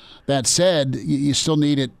themselves. That said, you still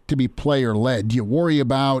need it to be player-led. Do you worry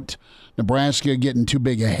about Nebraska getting too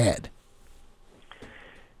big ahead?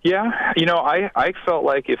 Yeah, I felt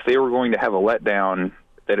like if they were going to have a letdown,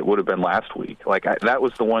 that it would have been last week. That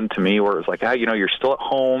was the one to me where it was like, you're still at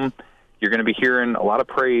home. You're going to be hearing a lot of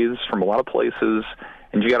praise from a lot of places,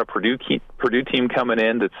 and you got a Purdue team coming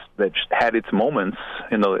in that's had its moments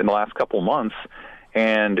in the last couple of months.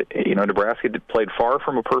 And, Nebraska played far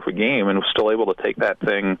from a perfect game and was still able to take that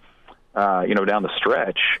thing, down the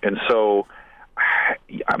stretch. And so,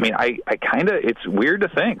 I kind of, it's weird to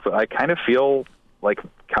think, but I kind of feel like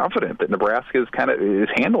confident that Nebraska is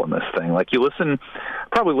handling this thing. Like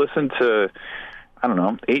probably listen to,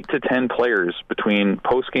 8 to 10 players between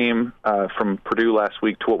post-game from Purdue last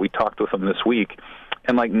week to what we talked with them this week.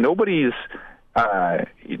 And nobody's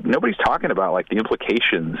talking about the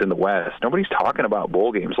implications in the West. Nobody's talking about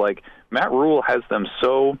bowl games. Matt Rule has them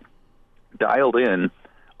so dialed in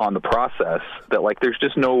on the process that there's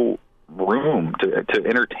just no room to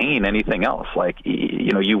entertain anything else.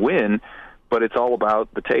 You win, but it's all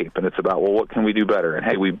about the tape, and it's about, well, what can we do better? And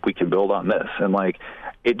hey, we can build on this. And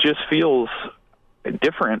it just feels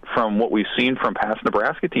different from what we've seen from past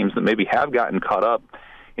Nebraska teams that maybe have gotten caught up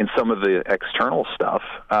in some of the external stuff,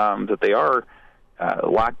 that they are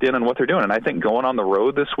locked in on what they're doing. And I think going on the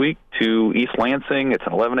road this week to East Lansing, it's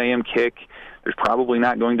an 11 a.m. kick. There's probably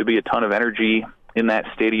not going to be a ton of energy in that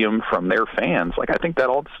stadium from their fans. I think that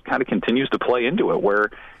all just kind of continues to play into it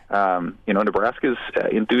where, Nebraska's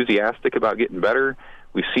enthusiastic about getting better.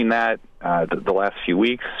 We've seen that the last few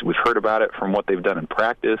weeks. We've heard about it from what they've done in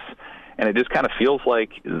practice. And it just kind of feels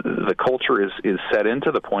like the culture is set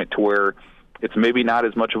into the point to where it's maybe not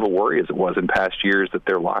as much of a worry as it was in past years that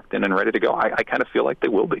they're locked in and ready to go. I kind of feel like they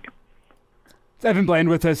will be. It's Evan Bland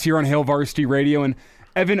with us here on Hail Varsity Radio. And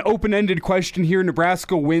Evan, open-ended question here.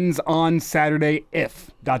 Nebraska wins on Saturday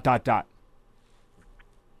if ...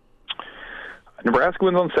 Nebraska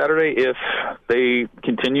wins on Saturday if they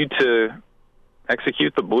continue to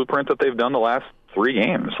execute the blueprint that they've done the last 3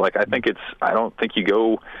 games. I don't think you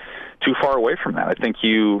go too far away from that. I think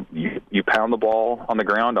you pound the ball on the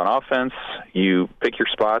ground on offense. You pick your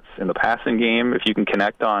spots in the passing game. If you can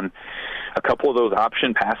connect on a couple of those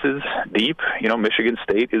option passes deep, Michigan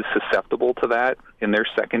State is susceptible to that in their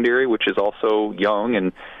secondary, which is also young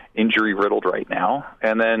and injury-riddled right now.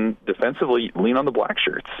 And then defensively, lean on the black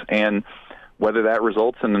shirts. And whether that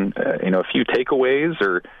results in a few takeaways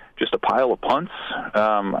or just a pile of punts,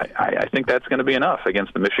 I think that's going to be enough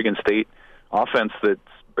against the Michigan State offense that's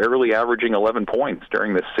barely averaging 11 points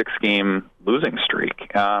during this 6-game losing streak.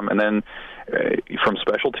 And then from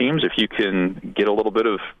special teams, if you can get a little bit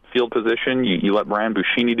of field position, you let Brian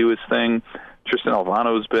Buschini do his thing. Tristan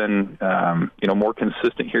Alvano's been more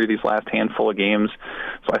consistent here these last handful of games.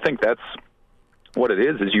 So I think that's what it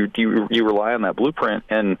is you rely on that blueprint.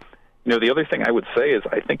 And the other thing I would say is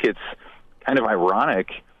I think it's kind of ironic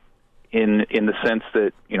in the sense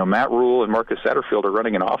that Matt Rule and Marcus Satterfield are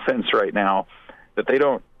running an offense right now that they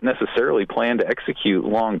don't necessarily plan to execute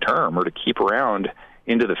long term or to keep around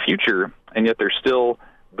into the future, and yet they're still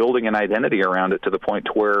building an identity around it to the point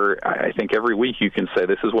to where I think every week you can say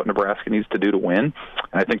this is what Nebraska needs to do to win.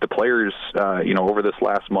 And I think the players, over this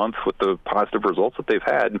last month with the positive results that they've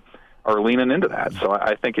had, are leaning into that. So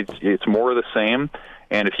I think it's more of the same.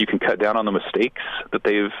 And if you can cut down on the mistakes that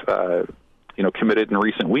they've committed in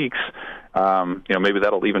recent weeks, maybe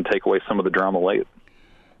that'll even take away some of the drama late.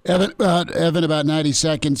 Evan, about 90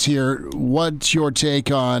 seconds here. What's your take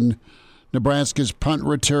on Nebraska's punt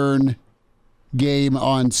return game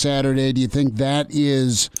on Saturday? Do you think that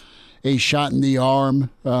is a shot in the arm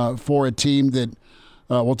for a team that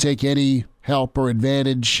will take any help or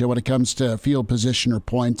advantage when it comes to field position or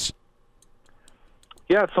points?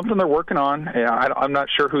 Yeah, it's something they're working on. I'm not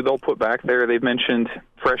sure who they'll put back there. They've mentioned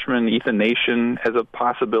freshman Ethan Nation as a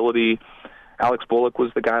possibility. Alex Bullock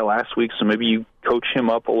was the guy last week, so maybe you coach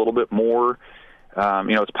him up a little bit more.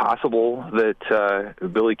 It's possible that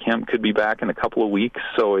Billy Kemp could be back in a couple of weeks,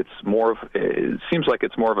 so it seems like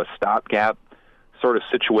it's more of a stopgap sort of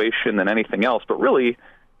situation than anything else. But really,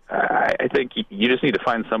 I think you just need to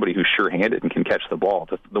find somebody who's sure-handed and can catch the ball.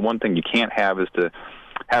 The one thing you can't have is to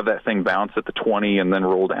have that thing bounce at the 20 and then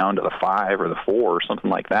roll down to the 5 or the 4 or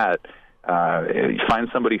something like that. Find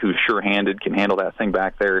somebody who's sure-handed, can handle that thing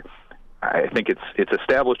back there. I think it's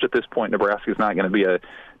established at this point Nebraska's not going to be a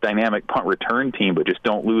dynamic punt return team, but just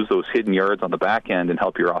don't lose those hidden yards on the back end and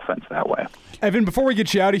help your offense that way. Evan, before we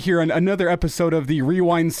get you out of here, another episode of the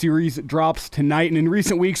Rewind series drops tonight. And in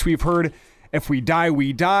recent weeks, we've heard if we die,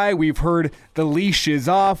 we die. We've heard the leash is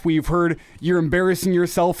off. We've heard you're embarrassing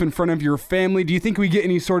yourself in front of your family. Do you think we get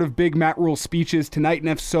any sort of big Matt Rule speeches tonight? And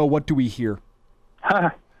if so, what do we hear?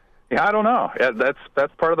 Yeah, I don't know.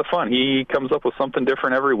 That's part of the fun. He comes up with something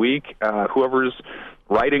different every week. Whoever's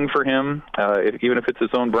writing for him, even if it's his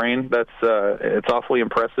own brain, it's awfully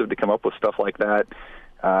impressive to come up with stuff like that.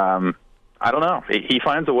 I don't know. He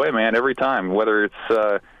finds a way, man, every time, whether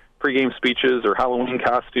it's pregame speeches or Halloween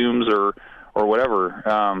costumes or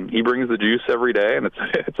whatever. He brings the juice every day, and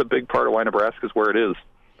it's a big part of why Nebraska's where it is.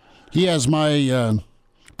 He has my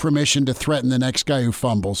permission to threaten the next guy who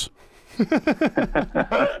fumbles.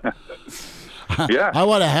 Yeah. I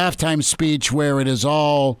want a halftime speech where it is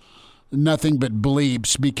all nothing but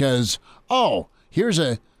bleeps because, here's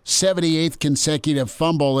a 78th consecutive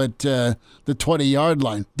fumble at the 20-yard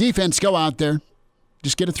line. Defense, go out there.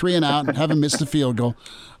 Just get a 3 and out and have him miss the field goal.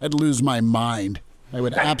 I'd lose my mind. I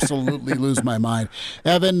would absolutely lose my mind.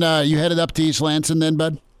 Evan, you headed up to East Lansing then,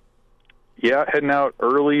 bud? Yeah, heading out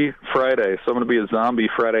early Friday, so I'm going to be a zombie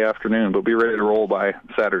Friday afternoon, but be ready to roll by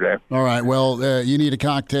Saturday. All right, well, you need a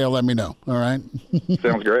cocktail, let me know, all right?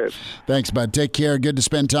 Sounds great. Thanks, bud. Take care. Good to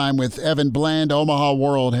spend time with Evan Bland, Omaha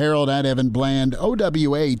World Herald, at Evan Bland,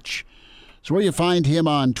 OWH. So where you find him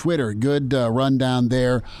on Twitter. Good rundown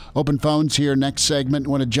there. Open phones here next segment.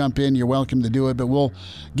 Want to jump in, you're welcome to do it, but we'll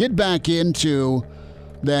get back into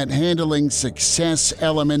that handling success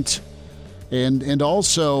element and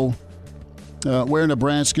also where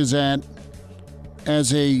Nebraska's at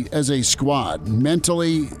as a squad.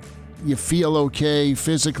 Mentally, you feel okay.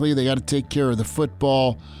 Physically, they got to take care of the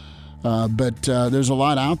football. But there's a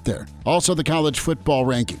lot out there. Also, the college football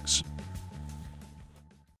rankings.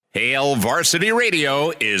 Hail Varsity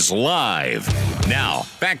Radio is live. Now,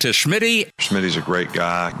 back to Schmitty. Schmitty's a great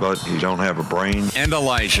guy, but he don't have a brain. And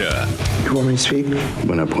Elijah. You want me to speak?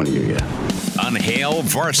 When I point at you, yeah. On Hail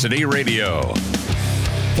Varsity Radio.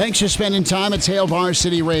 Thanks for spending time. It's Hail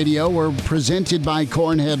Varsity Radio. We're presented by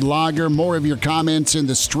Cornhead Lager. More of your comments in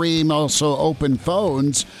the stream. Also open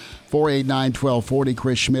phones. 489-1240.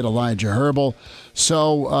 Chris Schmidt, Elijah Herbal.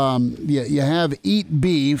 So you have Eat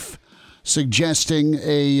Beef suggesting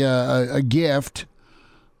a gift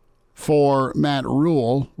for Matt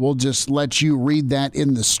Rule. We'll just let you read that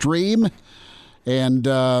in the stream, and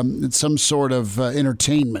it's some sort of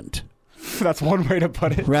entertainment. That's one way to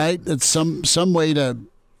put it. Right? It's some way to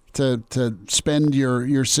spend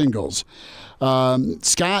your singles.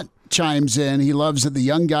 Scott chimes in. He loves that the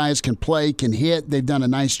young guys can play, can hit. They've done a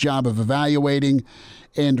nice job of evaluating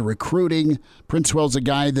and recruiting. Princewell's a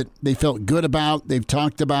guy that they felt good about, they've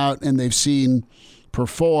talked about, and they've seen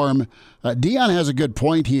perform. Dion has a good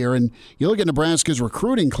point here, and you look at Nebraska's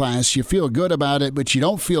recruiting class, you feel good about it, but you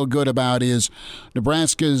don't feel good about is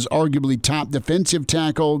Nebraska's arguably top defensive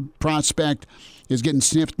tackle prospect is getting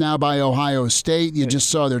sniffed now by Ohio State. You just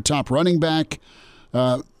saw their top running back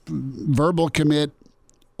verbal commit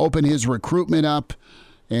open his recruitment up,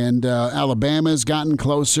 and Alabama's gotten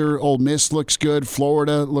closer. Ole Miss looks good.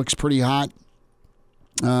 Florida looks pretty hot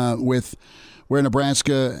with where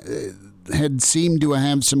Nebraska had seemed to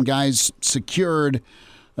have some guys secured.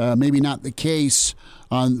 Maybe not the case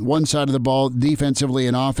on one side of the ball defensively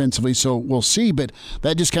and offensively, so we'll see. But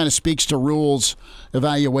that just kind of speaks to Rule's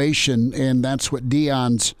evaluation, and that's what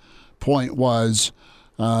Dion's point was.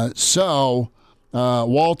 Walter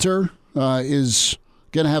is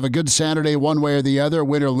going to have a good Saturday one way or the other.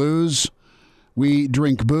 Win or lose, we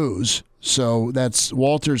drink booze. So that's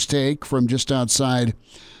Walter's take from just outside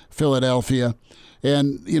Philadelphia.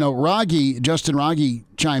 And, Justin Rogge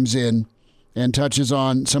chimes in and touches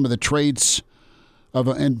on some of the traits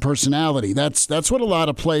and personality. That's what a lot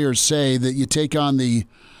of players say, that you take on the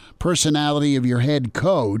personality of your head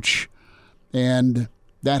coach, and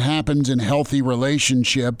that happens in healthy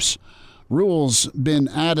relationships. Rule's been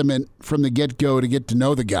adamant from the get-go to get to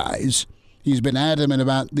know the guys. He's been adamant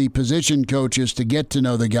about the position coaches to get to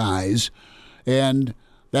know the guys, and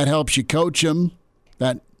that helps you coach them.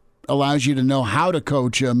 That allows you to know how to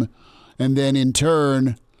coach them, and then in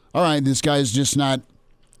turn, all right, this guy's just not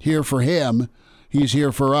here for him. He's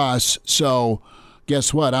here for us, so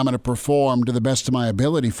guess what? I'm going to perform to the best of my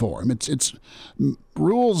ability for him. It's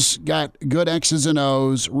Rule's got good X's and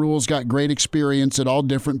O's. Rule's got great experience at all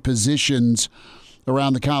different positions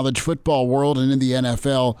around the college football world and in the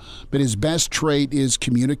NFL, but his best trait is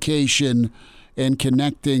communication and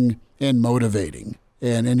connecting and motivating.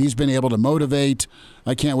 And he's been able to motivate.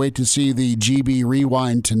 I can't wait to see the GB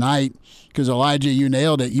Rewind tonight because, Elijah, you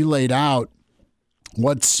nailed it. You laid out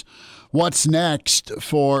what's next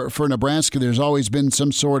for Nebraska. There's always been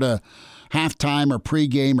some sort of halftime or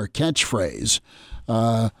pregame or catchphrase.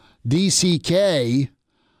 DCK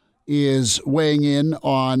is weighing in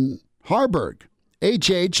on Harburg.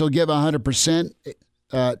 HH will give 100%.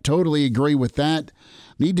 Totally agree with that.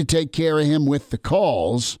 Need to take care of him with the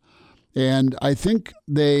calls. And I think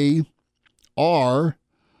they are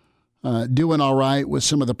doing all right with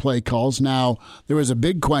some of the play calls. Now, there was a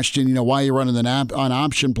big question, why you're running on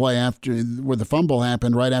option play after where the fumble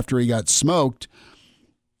happened right after he got smoked.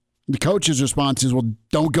 The coach's response is, well,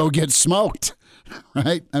 don't go get smoked,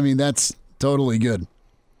 right? I mean, that's totally good.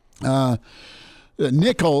 Stephen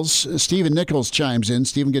Nichols chimes in.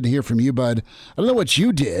 Stephen, good to hear from you, bud. I don't know what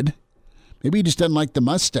you did. Maybe he just doesn't like the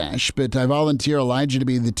mustache, but I volunteer Elijah to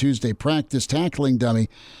be the Tuesday practice tackling dummy.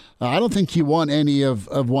 I don't think you want any of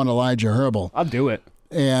one Elijah Herbal. I'll do it.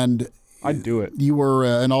 And I'd do it. You were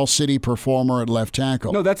an all-city performer at left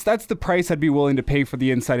tackle. No, that's the price I'd be willing to pay for the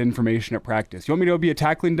inside information at practice. You want me to be a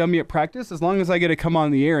tackling dummy at practice? As long as I get to come on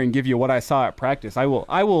the air and give you what I saw at practice, I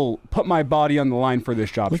will put my body on the line for this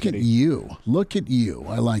job. Look at you.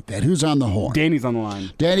 I like that. Who's on the horn? Danny's on the line.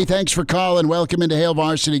 Danny, thanks for calling. Welcome into Hail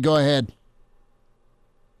Varsity. Go ahead.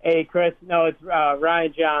 Hey, Chris. No, it's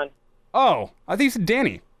Ryan John. Oh, I think you said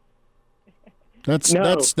Danny. That's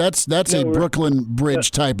a Brooklyn Bridge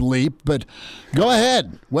type leap, but go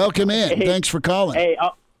ahead. Welcome in. Hey, thanks for calling. Hey,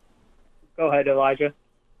 go ahead, Elijah.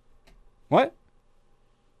 What?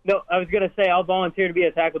 No, I was going to say I'll volunteer to be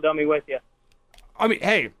a tackle dummy with you. I mean,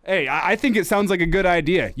 hey, I think it sounds like a good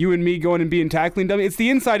idea. You and me going and being tackling dummy. It's the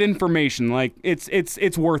inside information. Like,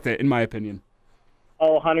 it's worth it, in my opinion.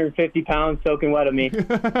 Oh, 150 pounds soaking wet of me.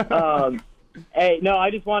 Hey, no, I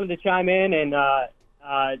just wanted to chime in and,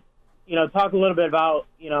 talk a little bit about,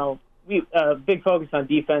 we big focus on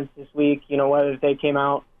defense this week, whether they came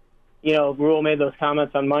out, Rule made those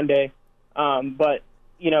comments on Monday. But,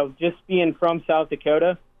 just being from South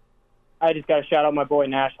Dakota, I just got to shout out my boy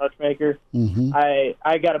Nash Hutchmaker. Mm-hmm.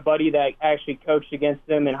 I got a buddy that actually coached against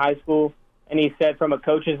him in high school, and he said from a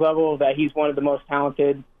coach's level that he's one of the most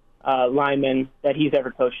talented linemen that he's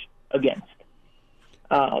ever coached against.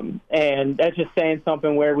 And that's just saying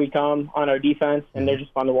something where we come on our defense, and they're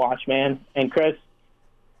just fun to watch, man. And Chris,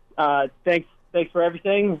 thanks for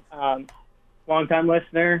everything. Long-time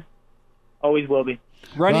listener. Always will be.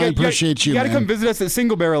 Ryan, appreciate you. You got to come visit us at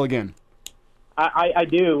Single Barrel again. I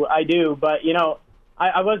do. But,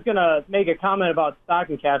 I was going to make a comment about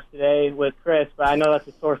stocking caps today with Chris, but I know that's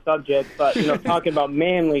a sore subject. But, talking about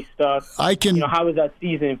manly stuff, how was that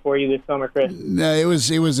season for you this summer, Chris?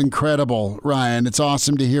 It was incredible, Ryan. It's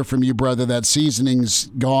awesome to hear from you, brother. That seasoning's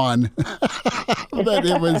gone. But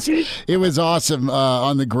it was awesome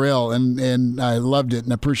on the grill, and I loved it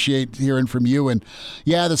and appreciate hearing from you. And,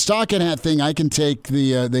 yeah, the stocking hat thing, I can take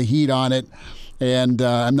the heat on it, and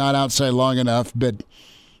I'm not outside long enough, but –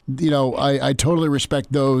 I totally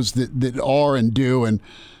respect those that are and do. And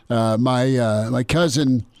my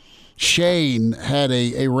cousin Shane had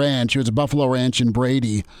a ranch. It was a buffalo ranch in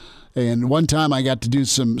Brady. And one time I got to do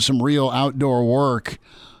some real outdoor work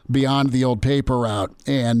beyond the old paper route.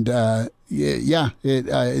 And, I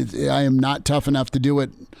am not tough enough to do it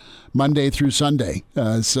Monday through Sunday.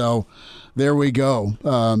 So there we go.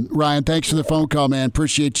 Ryan, thanks for the phone call, man.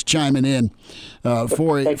 Appreciate you chiming in.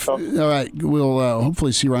 Thanks, all right, we'll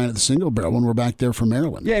hopefully see Ryan at the Single Barrel when we're back there from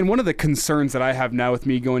Maryland. Yeah, and one of the concerns that I have now with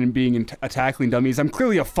me going and being a tackling dummy is I'm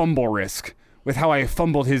clearly a fumble risk with how I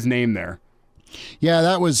fumbled his name there. Yeah,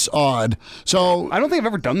 that was odd. So I don't think I've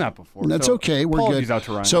ever done that before. That's okay. We're apologies good. Out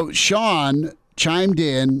to Ryan. So Sean chimed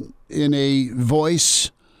in a voice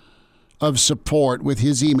of support with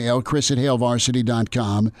his email,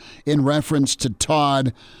 chris@halevarsity.com, in reference to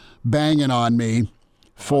Todd banging on me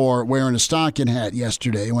for wearing a stocking hat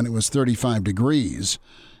yesterday when it was 35 degrees.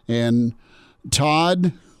 And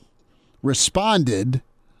Todd responded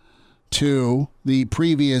to the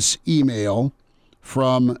previous email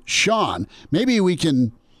from Sean. Maybe we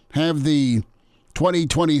can have the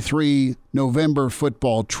 2023 November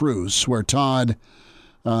football truce where Todd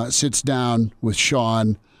sits down with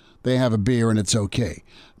Sean. They have a beer and it's okay.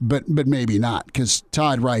 But maybe not, because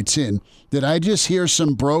Todd writes in, did I just hear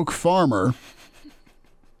some broke farmer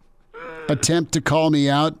attempt to call me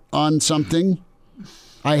out on something?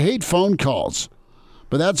 I hate phone calls,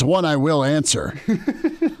 but that's one I will answer.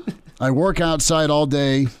 I work outside all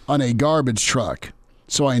day on a garbage truck,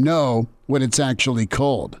 so I know when it's actually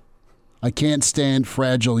cold. I can't stand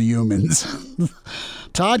fragile humans.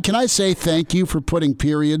 Todd, can I say thank you for putting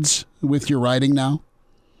periods with your writing now?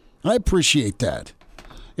 I appreciate that.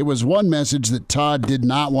 It was one message that Todd did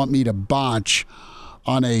not want me to botch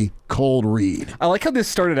on a cold read. I like how this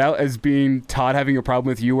started out as being Todd having a problem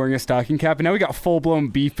with you wearing a stocking cap, and now we got full-blown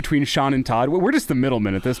beef between Sean and Todd. We're just the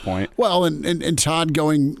middlemen at this point. Well, and Todd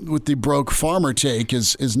going with the broke farmer take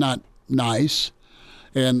is not nice.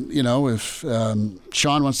 And, if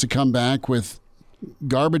Sean wants to come back with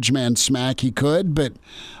garbage man smack, he could, but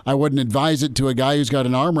I wouldn't advise it to a guy who's got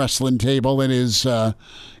an arm wrestling table in his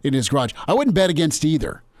garage. I wouldn't bet against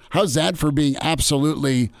either. How's that for being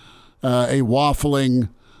absolutely a waffling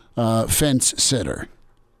fence sitter?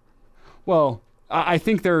 Well, I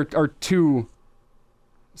think there are two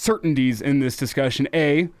certainties in this discussion.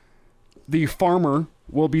 A, the farmer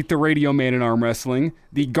will beat the radio man in arm wrestling.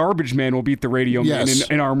 The garbage man will beat the radio man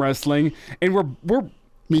in arm wrestling. And we're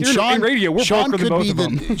Sean, in radio, we're Sean could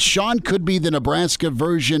be Sean could be the Nebraska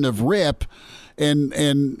version of Rip,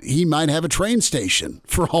 and he might have a train station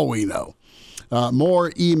for all we know.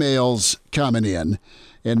 More emails coming in,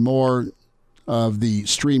 and more of the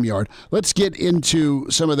StreamYard. Let's get into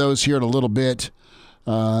some of those here in a little bit.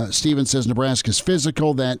 Steven says Nebraska's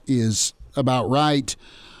physical. That is about right.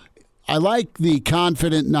 I like the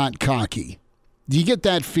confident, not cocky. Do you get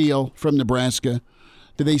that feel from Nebraska?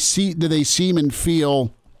 Do they seem and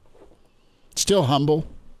feel still humble?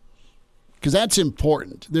 Because that's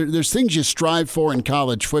important. There's things you strive for in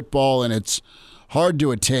college football, and it's hard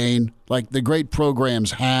to attain, like the great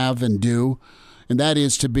programs have and do, and that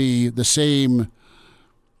is to be the same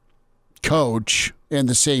coach and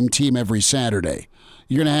the same team every Saturday.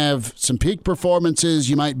 You're going to have some peak performances.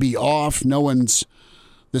 You might be off. No one's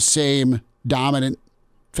the same dominant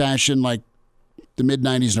fashion like the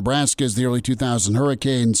mid-'90s Nebraska's, the early 2000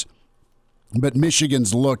 Hurricanes. But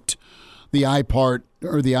Michigan's looked the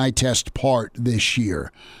eye test part this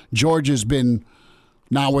year. Georgia's been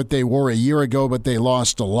not what they were a year ago, but they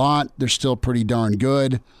lost a lot. They're still pretty darn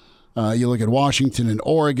good. You look at Washington and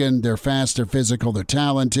Oregon. They're fast, they're physical, they're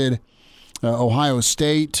talented. Ohio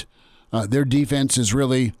State, their defense is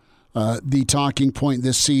really the talking point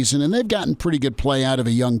this season, and they've gotten pretty good play out of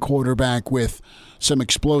a young quarterback with some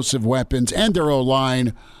explosive weapons, and their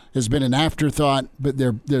O-line has been an afterthought, but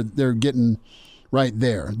they're getting right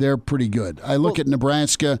there. They're pretty good. I look at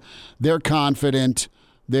Nebraska, they're confident,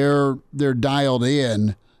 they're dialed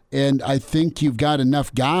in, and I think you've got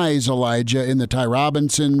enough guys, Elijah, in the Ty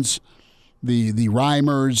Robinsons, the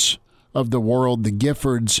Reimers, of the world, the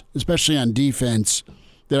Giffords, especially on defense,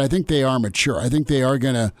 that I think they are mature. I think they are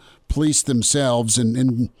going to police themselves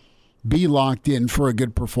and be locked in for a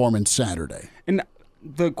good performance Saturday. And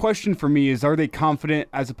the question for me is, are they confident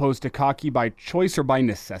as opposed to cocky by choice or by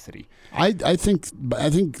necessity? I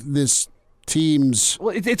think this team's...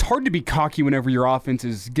 Well, it's hard to be cocky whenever your offense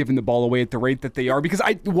is giving the ball away at the rate that they are, because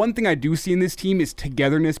one thing I do see in this team is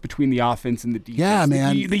togetherness between the offense and the defense. Yeah,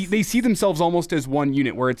 man. They see themselves almost as one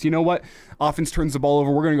unit, where it's, you know what, offense turns the ball over,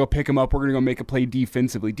 we're going to go pick them up, we're going to go make a play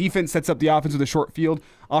defensively. Defense sets up the offense with a short field,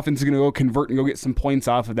 offense is going to go convert and go get some points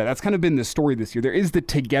off of that. That's kind of been the story this year. There is the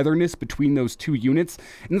togetherness between those two units,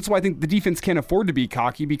 and that's why I think the defense can't afford to be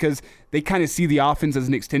cocky, because they kind of see the offense as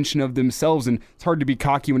an extension of themselves, and it's hard to be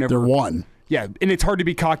cocky whenever... They're one. Yeah, and it's hard to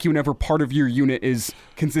be cocky whenever part of your unit is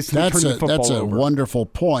consistently turning the football over. That's a wonderful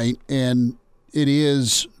point, and it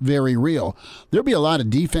is very real. There'll be a lot of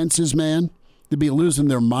defenses, man, to be losing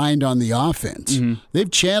their mind on the offense. Mm-hmm.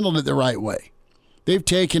 They've channeled it the right way. They've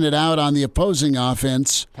taken it out on the opposing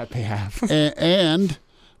offense. That they have. And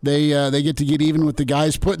they get to get even with the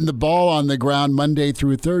guys putting the ball on the ground Monday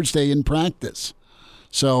through Thursday in practice.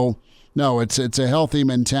 So... no, it's a healthy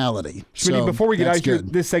mentality. Schmitty, so before we get out of here,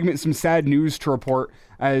 good. this segment, some sad news to report,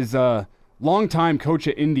 as a longtime coach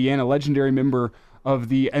at Indiana, legendary member of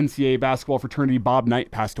the NCAA basketball fraternity, Bob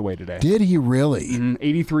Knight, passed away today. Did he really?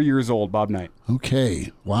 83 years old, Bob Knight.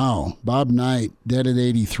 Okay, wow. Bob Knight, dead at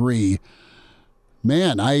 83.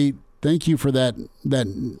 Man, I thank you for that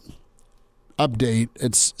update.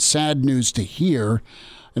 It's sad news to hear.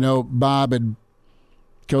 I know Bob had...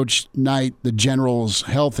 Coach Knight, the General's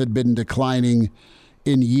health had been declining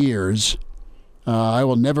in years. I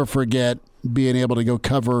will never forget being able to go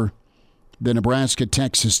cover the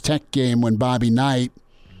Nebraska-Texas Tech game when Bobby Knight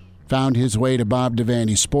found his way to Bob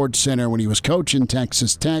Devaney Sports Center when he was coaching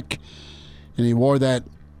Texas Tech, and he wore that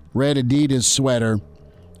red Adidas sweater,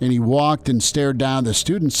 and he walked and stared down the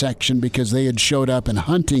student section because they had showed up in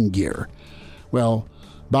hunting gear. Well,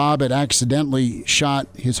 Bob had accidentally shot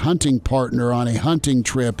his hunting partner on a hunting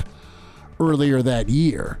trip earlier that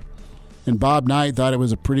year. And Bob Knight thought it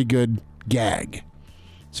was a pretty good gag.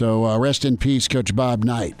 So rest in peace, Coach Bob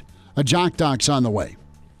Knight. A Jock Doc's on the way.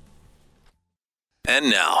 And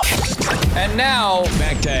now,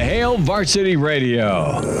 back to Hail Varsity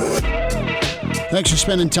Radio. Thanks for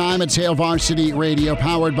spending time at Hail Varsity Radio,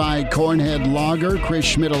 powered by Cornhead Lager. Chris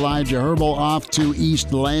Schmidt, Elijah Herbal off to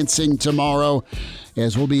East Lansing tomorrow,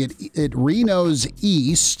 as we'll be at Reno's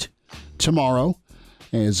East tomorrow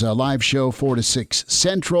as a live show 4 to 6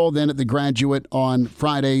 Central. Then at the Graduate on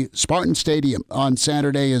Friday, Spartan Stadium on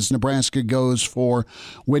Saturday as Nebraska goes for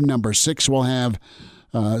win number 6. We'll have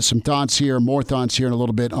some thoughts here, more thoughts here in a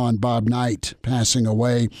little bit on Bob Knight passing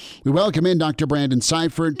away. We welcome in Dr. Brandon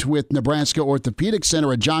Seifert with Nebraska Orthopedic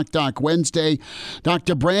Center, a Jock Doc Wednesday.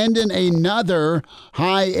 Dr. Brandon, another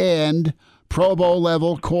high-end Pro Bowl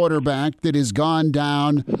level quarterback that has gone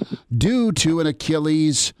down due to an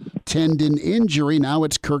Achilles tendon injury. Now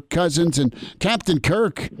it's Kirk Cousins. And Captain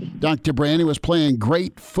Kirk, Dr. Brandon, was playing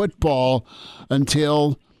great football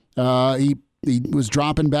until he was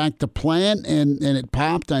dropping back to plant and it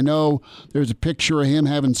popped. I know there's a picture of him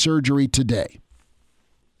having surgery today.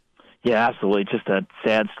 Yeah, absolutely. Just a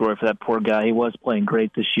sad story for that poor guy. He was playing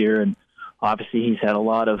great this year, and obviously he's had a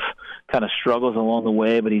lot of kind of struggles along the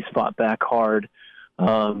way, but he's fought back hard.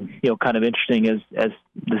 Kind of interesting as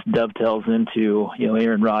this dovetails into,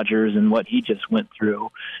 Aaron Rodgers and what he just went through.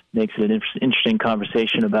 Makes it an interesting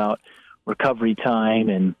conversation about recovery time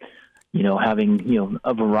and, having,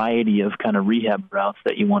 a variety of kind of rehab routes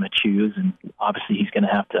that you want to choose. And obviously he's going to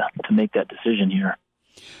have to make that decision here.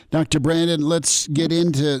 Dr. Brandon, let's get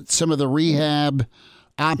into some of the rehab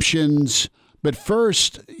options. But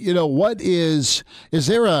first, is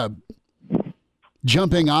there a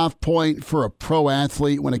jumping off point for a pro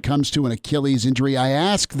athlete when it comes to an Achilles injury? I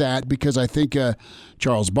ask that because I think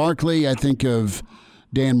Charles Barkley, I think of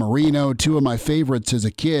Dan Marino, two of my favorites as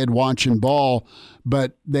a kid watching ball,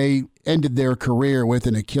 but they ended their career with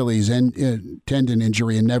an Achilles tendon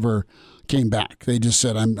injury and never came back. They just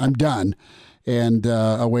said, I'm done, and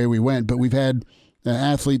away we went. But we've had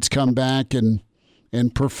athletes come back and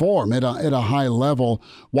perform at a high level.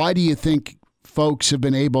 Why do you think folks have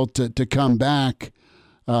been able to come back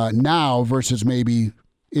now versus maybe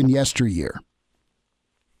in yesteryear?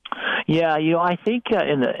 Yeah, I think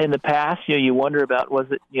in the past, you wonder about, was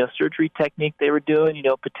it surgery technique they were doing?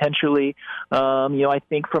 Potentially. I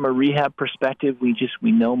think from a rehab perspective,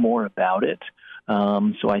 we know more about it.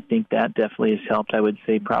 So I think that definitely has helped. I would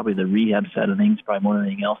say probably the rehab side of things, probably more than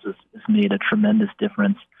anything else, has made a tremendous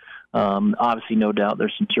difference. Obviously, no doubt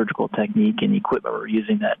there's some surgical technique and equipment we're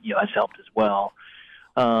using that has helped as well.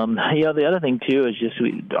 The other thing too is just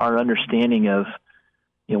our understanding of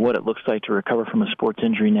what it looks like to recover from a sports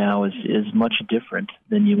injury now is much different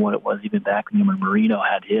than what it was even back when Marino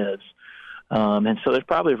had his. And so there's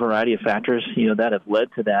probably a variety of factors that have led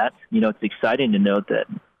to that. It's exciting to note that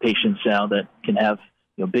patients now that can have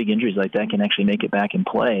big injuries like that can actually make it back and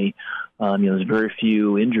play. There's very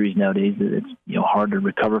few injuries nowadays that it's hard to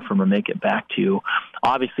recover from or make it back to.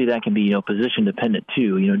 Obviously, that can be position dependent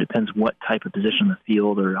too. It depends what type of position in the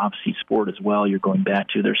field or obviously sport as well you're going back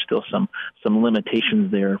to. There's still some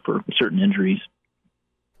limitations there for certain injuries.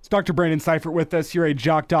 It's Dr. Brandon Seifert with us here at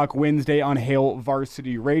Jock Doc Wednesday on Hail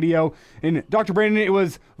Varsity Radio. And Dr. Brandon, it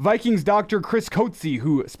was Vikings doctor Chris Coetzee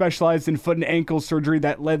who specialized in foot and ankle surgery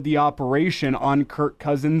that led the operation on Kirk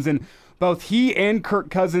Cousins. And both he and Kirk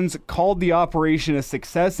Cousins called the operation a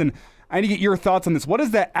success. And I need to get your thoughts on this. What does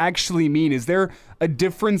that actually mean? Is there a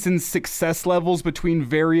difference in success levels between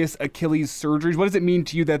various Achilles surgeries? What does it mean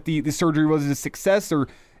to you that the surgery was a success, or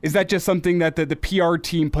is that just something that the PR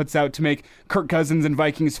team puts out to make Kirk Cousins and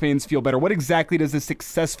Vikings fans feel better? What exactly does a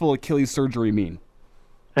successful Achilles surgery mean?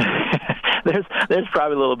 There's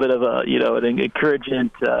probably a little bit of an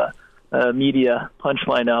encouragement media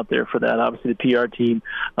punchline out there for that. Obviously, the PR team,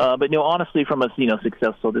 but honestly, from a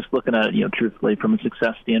successful, just looking at it, truthfully from a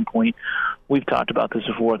success standpoint, we've talked about this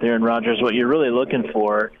before with Aaron Rodgers. What you're really looking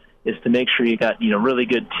for is to make sure you got really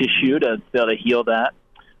good tissue to be able to heal that.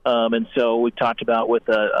 And so we talked about with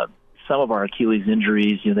some of our Achilles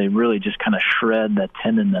injuries, they really just kind of shred that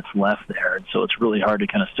tendon that's left there. And so it's really hard to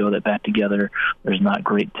kind of sew that back together. There's not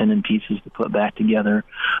great tendon pieces to put back together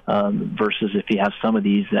versus if you have some of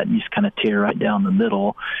these that you just kind of tear right down the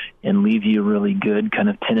middle and leave you really good kind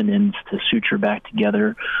of tendon ends to suture back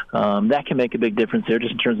together. That can make a big difference there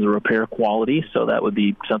just in terms of the repair quality. So that would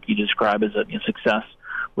be something you describe as a success,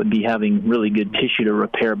 would be having really good tissue to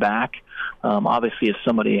repair back. Obviously, if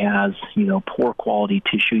somebody has, poor quality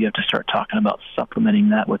tissue, you have to start talking about supplementing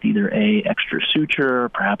that with either extra suture, or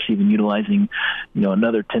perhaps even utilizing,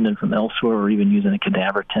 another tendon from elsewhere, or even using a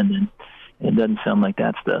cadaver tendon. It doesn't sound like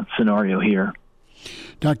that's the scenario here.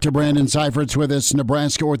 Dr. Brandon Seifert's with us,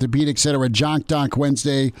 Nebraska Orthopedic Center at Jock Doc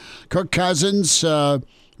Wednesday. Kirk Cousins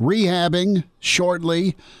rehabbing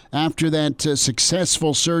shortly after that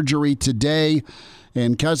successful surgery today.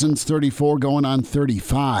 And Cousins 34 going on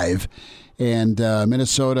 35. And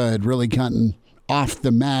Minnesota had really gotten off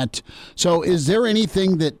the mat. So is there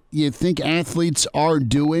anything that you think athletes are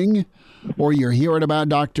doing or you're hearing about,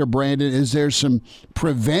 Dr. Brandon? Is there some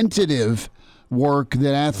preventative work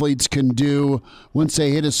that athletes can do once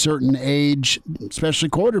they hit a certain age, especially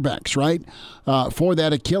quarterbacks, right, for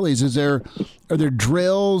that Achilles? Are there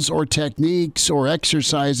drills or techniques or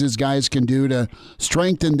exercises guys can do to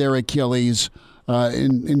strengthen their Achilles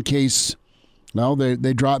in case,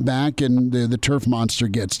 they drop back and the turf monster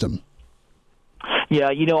gets them? Yeah,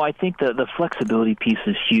 I think the flexibility piece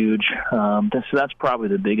is huge. So that's probably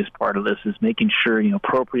the biggest part of this is making sure,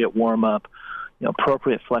 appropriate warm-up,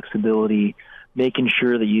 appropriate flexibility, making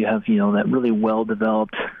sure that you have, that really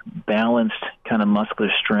well-developed, balanced kind of muscular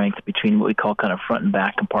strength between what we call kind of front and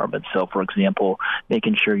back compartments. So, for example,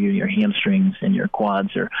 making sure your hamstrings and your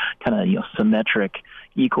quads are kind of, symmetric,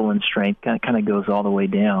 equal in strength, kind of goes all the way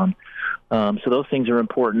down. So those things are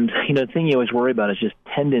important. The thing you always worry about is just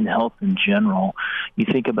tendon health in general. You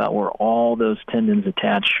think about where all those tendons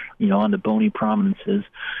attach, onto bony prominences,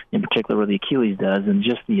 in particular where the Achilles does, and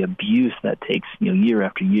just the abuse that takes, year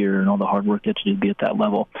after year and all the hard work that you do to be at that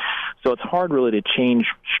level. So it's hard really to change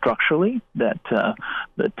structurally that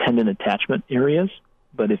the tendon attachment areas.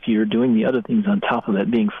 But if you're doing the other things on top of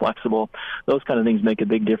that, being flexible, those kind of things make a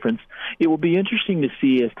big difference. It will be interesting to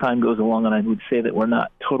see as time goes along, and I would say that we're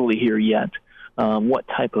not totally here yet, what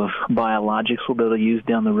type of biologics we'll be able to use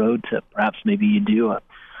down the road to perhaps maybe you do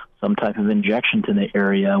some type of injection to the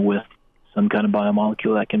area with some kind of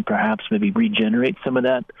biomolecule that can perhaps maybe regenerate some of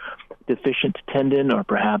that deficient tendon or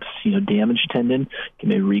perhaps, damaged tendon, can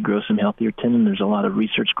maybe regrow some healthier tendon. There's a lot of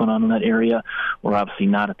research going on in that area. We're obviously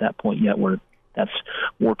not at that point yet where that's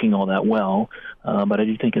working all that well. But I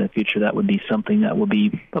do think in the future that would be something that would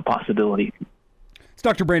be a possibility. It's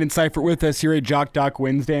Dr. Brandon Seifert with us here at Jock Doc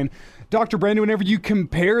Wednesday. And Dr. Brandon, whenever you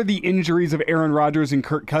compare the injuries of Aaron Rodgers and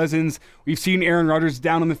Kirk Cousins, we've seen Aaron Rodgers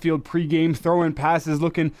down on the field pregame, throwing passes,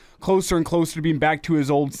 looking closer and closer to being back to his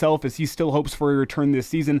old self as he still hopes for a return this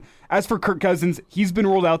season. As for Kirk Cousins, he's been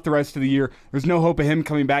ruled out the rest of the year. There's no hope of him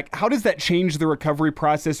coming back. How does that change the recovery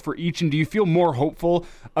process for each, and do you feel more hopeful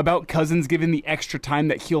about Cousins given the extra time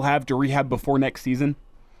that he'll have to rehab before next season?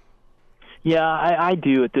 Yeah, I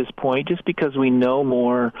do at this point, just because we know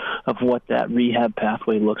more of what that rehab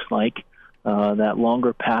pathway looks like. That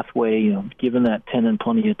longer pathway, given that tendon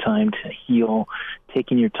plenty of time to heal,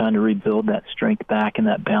 taking your time to rebuild that strength back and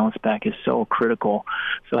that balance back is so critical.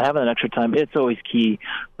 So having that extra time, it's always key.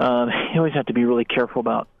 You always have to be really careful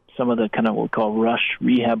about some of the kind of what we call rush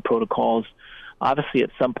rehab protocols. Obviously, at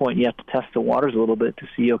some point, you have to test the waters a little bit to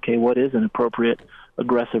see, okay, what is an appropriate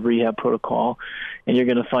aggressive rehab protocol, and you're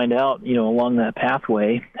going to find out, along that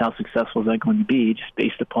pathway, how successful is that going to be, just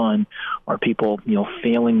based upon are people,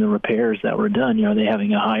 failing the repairs that were done. Are they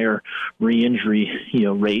having a higher re-injury,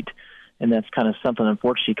 rate? And that's kind of something,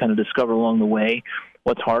 unfortunately, you kind of discover along the way.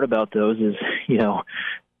 What's hard about those is,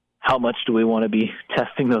 how much do we want to be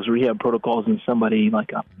testing those rehab protocols in somebody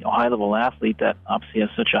like a high-level athlete that obviously has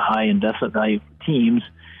such a high investment value for teams,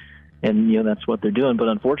 and that's what they're doing. But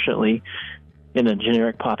unfortunately, in a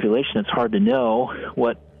generic population, it's hard to know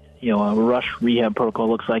what a rush rehab protocol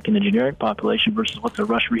looks like in a generic population versus what's a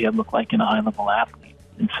rush rehab look like in a high-level athlete.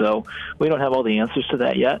 And so we don't have all the answers to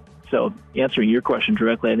that yet. So answering your question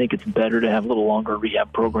directly, I think it's better to have a little longer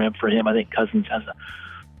rehab program for him. I think Cousins has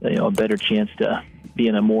a better chance to be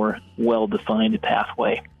in a more well-defined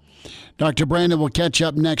pathway. Dr. Brandon, we'll catch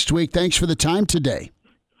up next week. Thanks for the time today.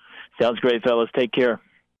 Sounds great, fellas. Take care.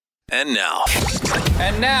 And now,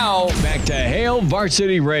 back to Hail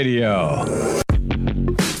Varsity Radio.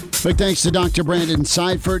 Big thanks to Dr. Brandon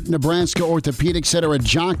Seifert, Nebraska Orthopedic Center at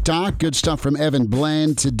Jock Doc. Good stuff from Evan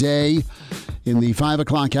Bland today in the 5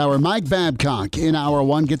 o'clock hour. Mike Babcock in hour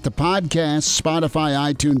one. Get the podcast,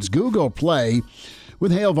 Spotify, iTunes, Google Play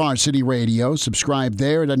with Hail Varsity Radio. Subscribe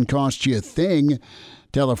there. It doesn't cost you a thing.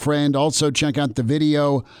 Tell a friend. Also, check out the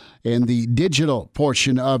video and the digital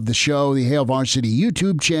portion of the show, the Hail Varsity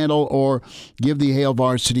YouTube channel, or give the Hail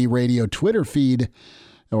Varsity Radio Twitter feed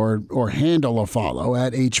or handle a follow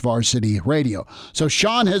at HVarsity Radio. So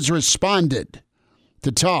Sean has responded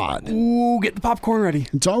to Todd. Ooh, get the popcorn ready.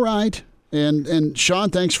 It's all right. And Sean,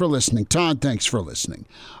 thanks for listening. Todd, thanks for listening.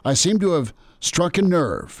 I seem to have struck a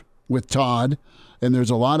nerve with Todd, and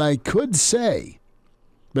there's a lot I could say,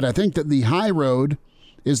 but I think that the high road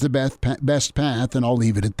is the best path, and I'll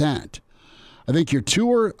leave it at that. I think your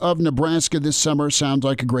tour of Nebraska this summer sounds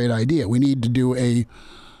like a great idea. We need to do a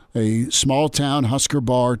small-town Husker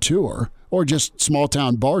bar tour, or just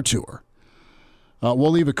small-town bar tour.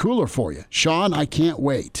 We'll leave a cooler for you. Sean, I can't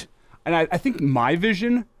wait. And I think my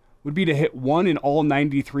vision would be to hit one in all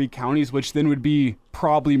 93 counties, which then would be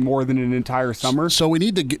probably more than an entire summer. So we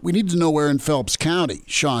need to know where in Phelps County,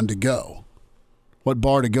 Sean, to go. What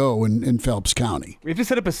bar to go in Phelps County. We have to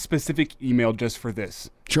set up a specific email just for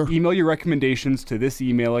this. Sure. Email your recommendations to this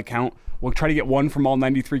email account. We'll try to get one from all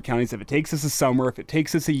 93 counties. If it takes us a summer, if it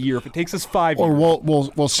takes us a year, if it takes us 5 years. Or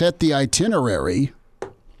we'll set the itinerary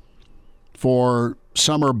for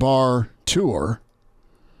summer bar tour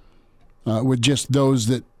with just those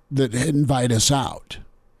that invite us out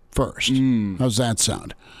first. How's that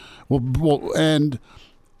sound? Well, and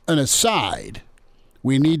an aside,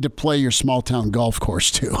 we need to play your small town golf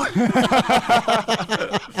course too.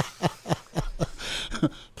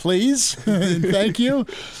 Please? Thank you.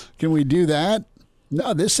 Can we do that?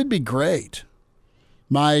 No, this would be great.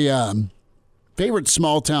 My favorite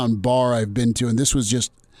small town bar I've been to, and this was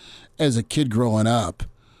just as a kid growing up.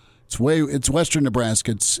 It's western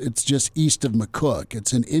Nebraska. It's just east of McCook.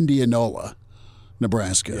 It's in Indianola,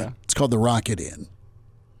 Nebraska. Yeah. It's called the Rocket Inn.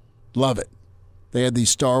 Love it. They had the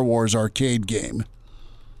Star Wars arcade game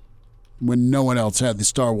when no one else had the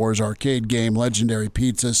Star Wars arcade game. Legendary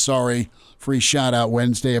pizza. Sorry, free shout out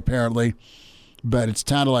Wednesday apparently, but it's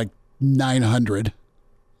down to like 900.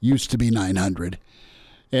 Used to be 900.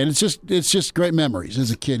 And it's just great memories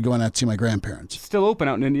as a kid going out to see my grandparents. It's still open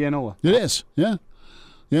out in Indianola. It is, yeah.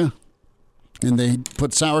 Yeah. And they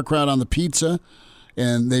put sauerkraut on the pizza,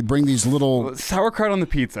 and they bring these little... Sauerkraut on the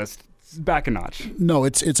pizza, it's back a notch. No,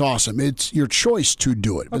 it's awesome. It's your choice to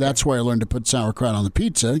do it. But that's where I learned to put sauerkraut on the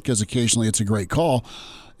pizza, because occasionally it's a great call.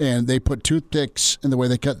 And they put toothpicks in the way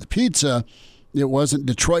they cut the pizza. It wasn't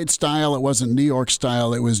Detroit style. It wasn't New York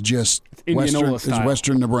style. It was just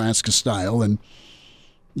Western Nebraska style. And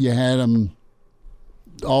you had them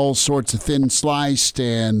all sorts of thin sliced,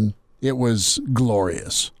 and it was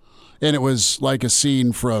glorious. And it was like a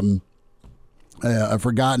scene from a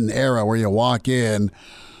forgotten era where you walk in,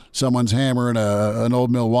 someone's hammering an old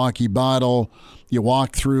Milwaukee bottle. You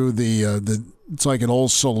walk through the it's like an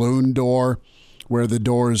old saloon door where the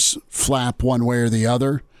doors flap one way or the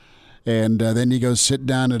other. And then you go sit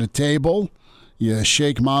down at a table. You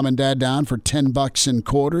shake mom and dad down for $10 in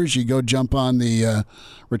quarters. You go jump on the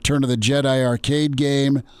Return of the Jedi arcade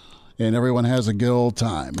game, and everyone has a good old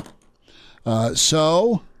time.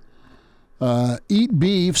 Eat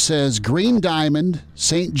Beef says Green Diamond,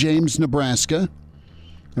 St. James, Nebraska.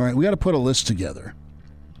 All right, we got to put a list together.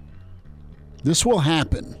 This will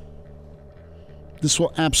happen. This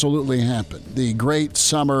will absolutely happen. The great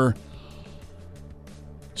summer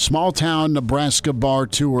small town Nebraska bar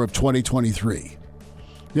tour of 2023.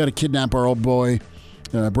 We got to kidnap our old boy,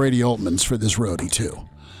 Brady Oltmans, for this roadie, too.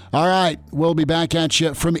 All right, we'll be back at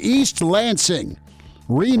you from East Lansing,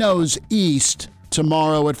 Reno's East,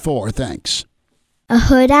 tomorrow at 4. Thanks. A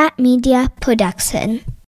Huda Media Production.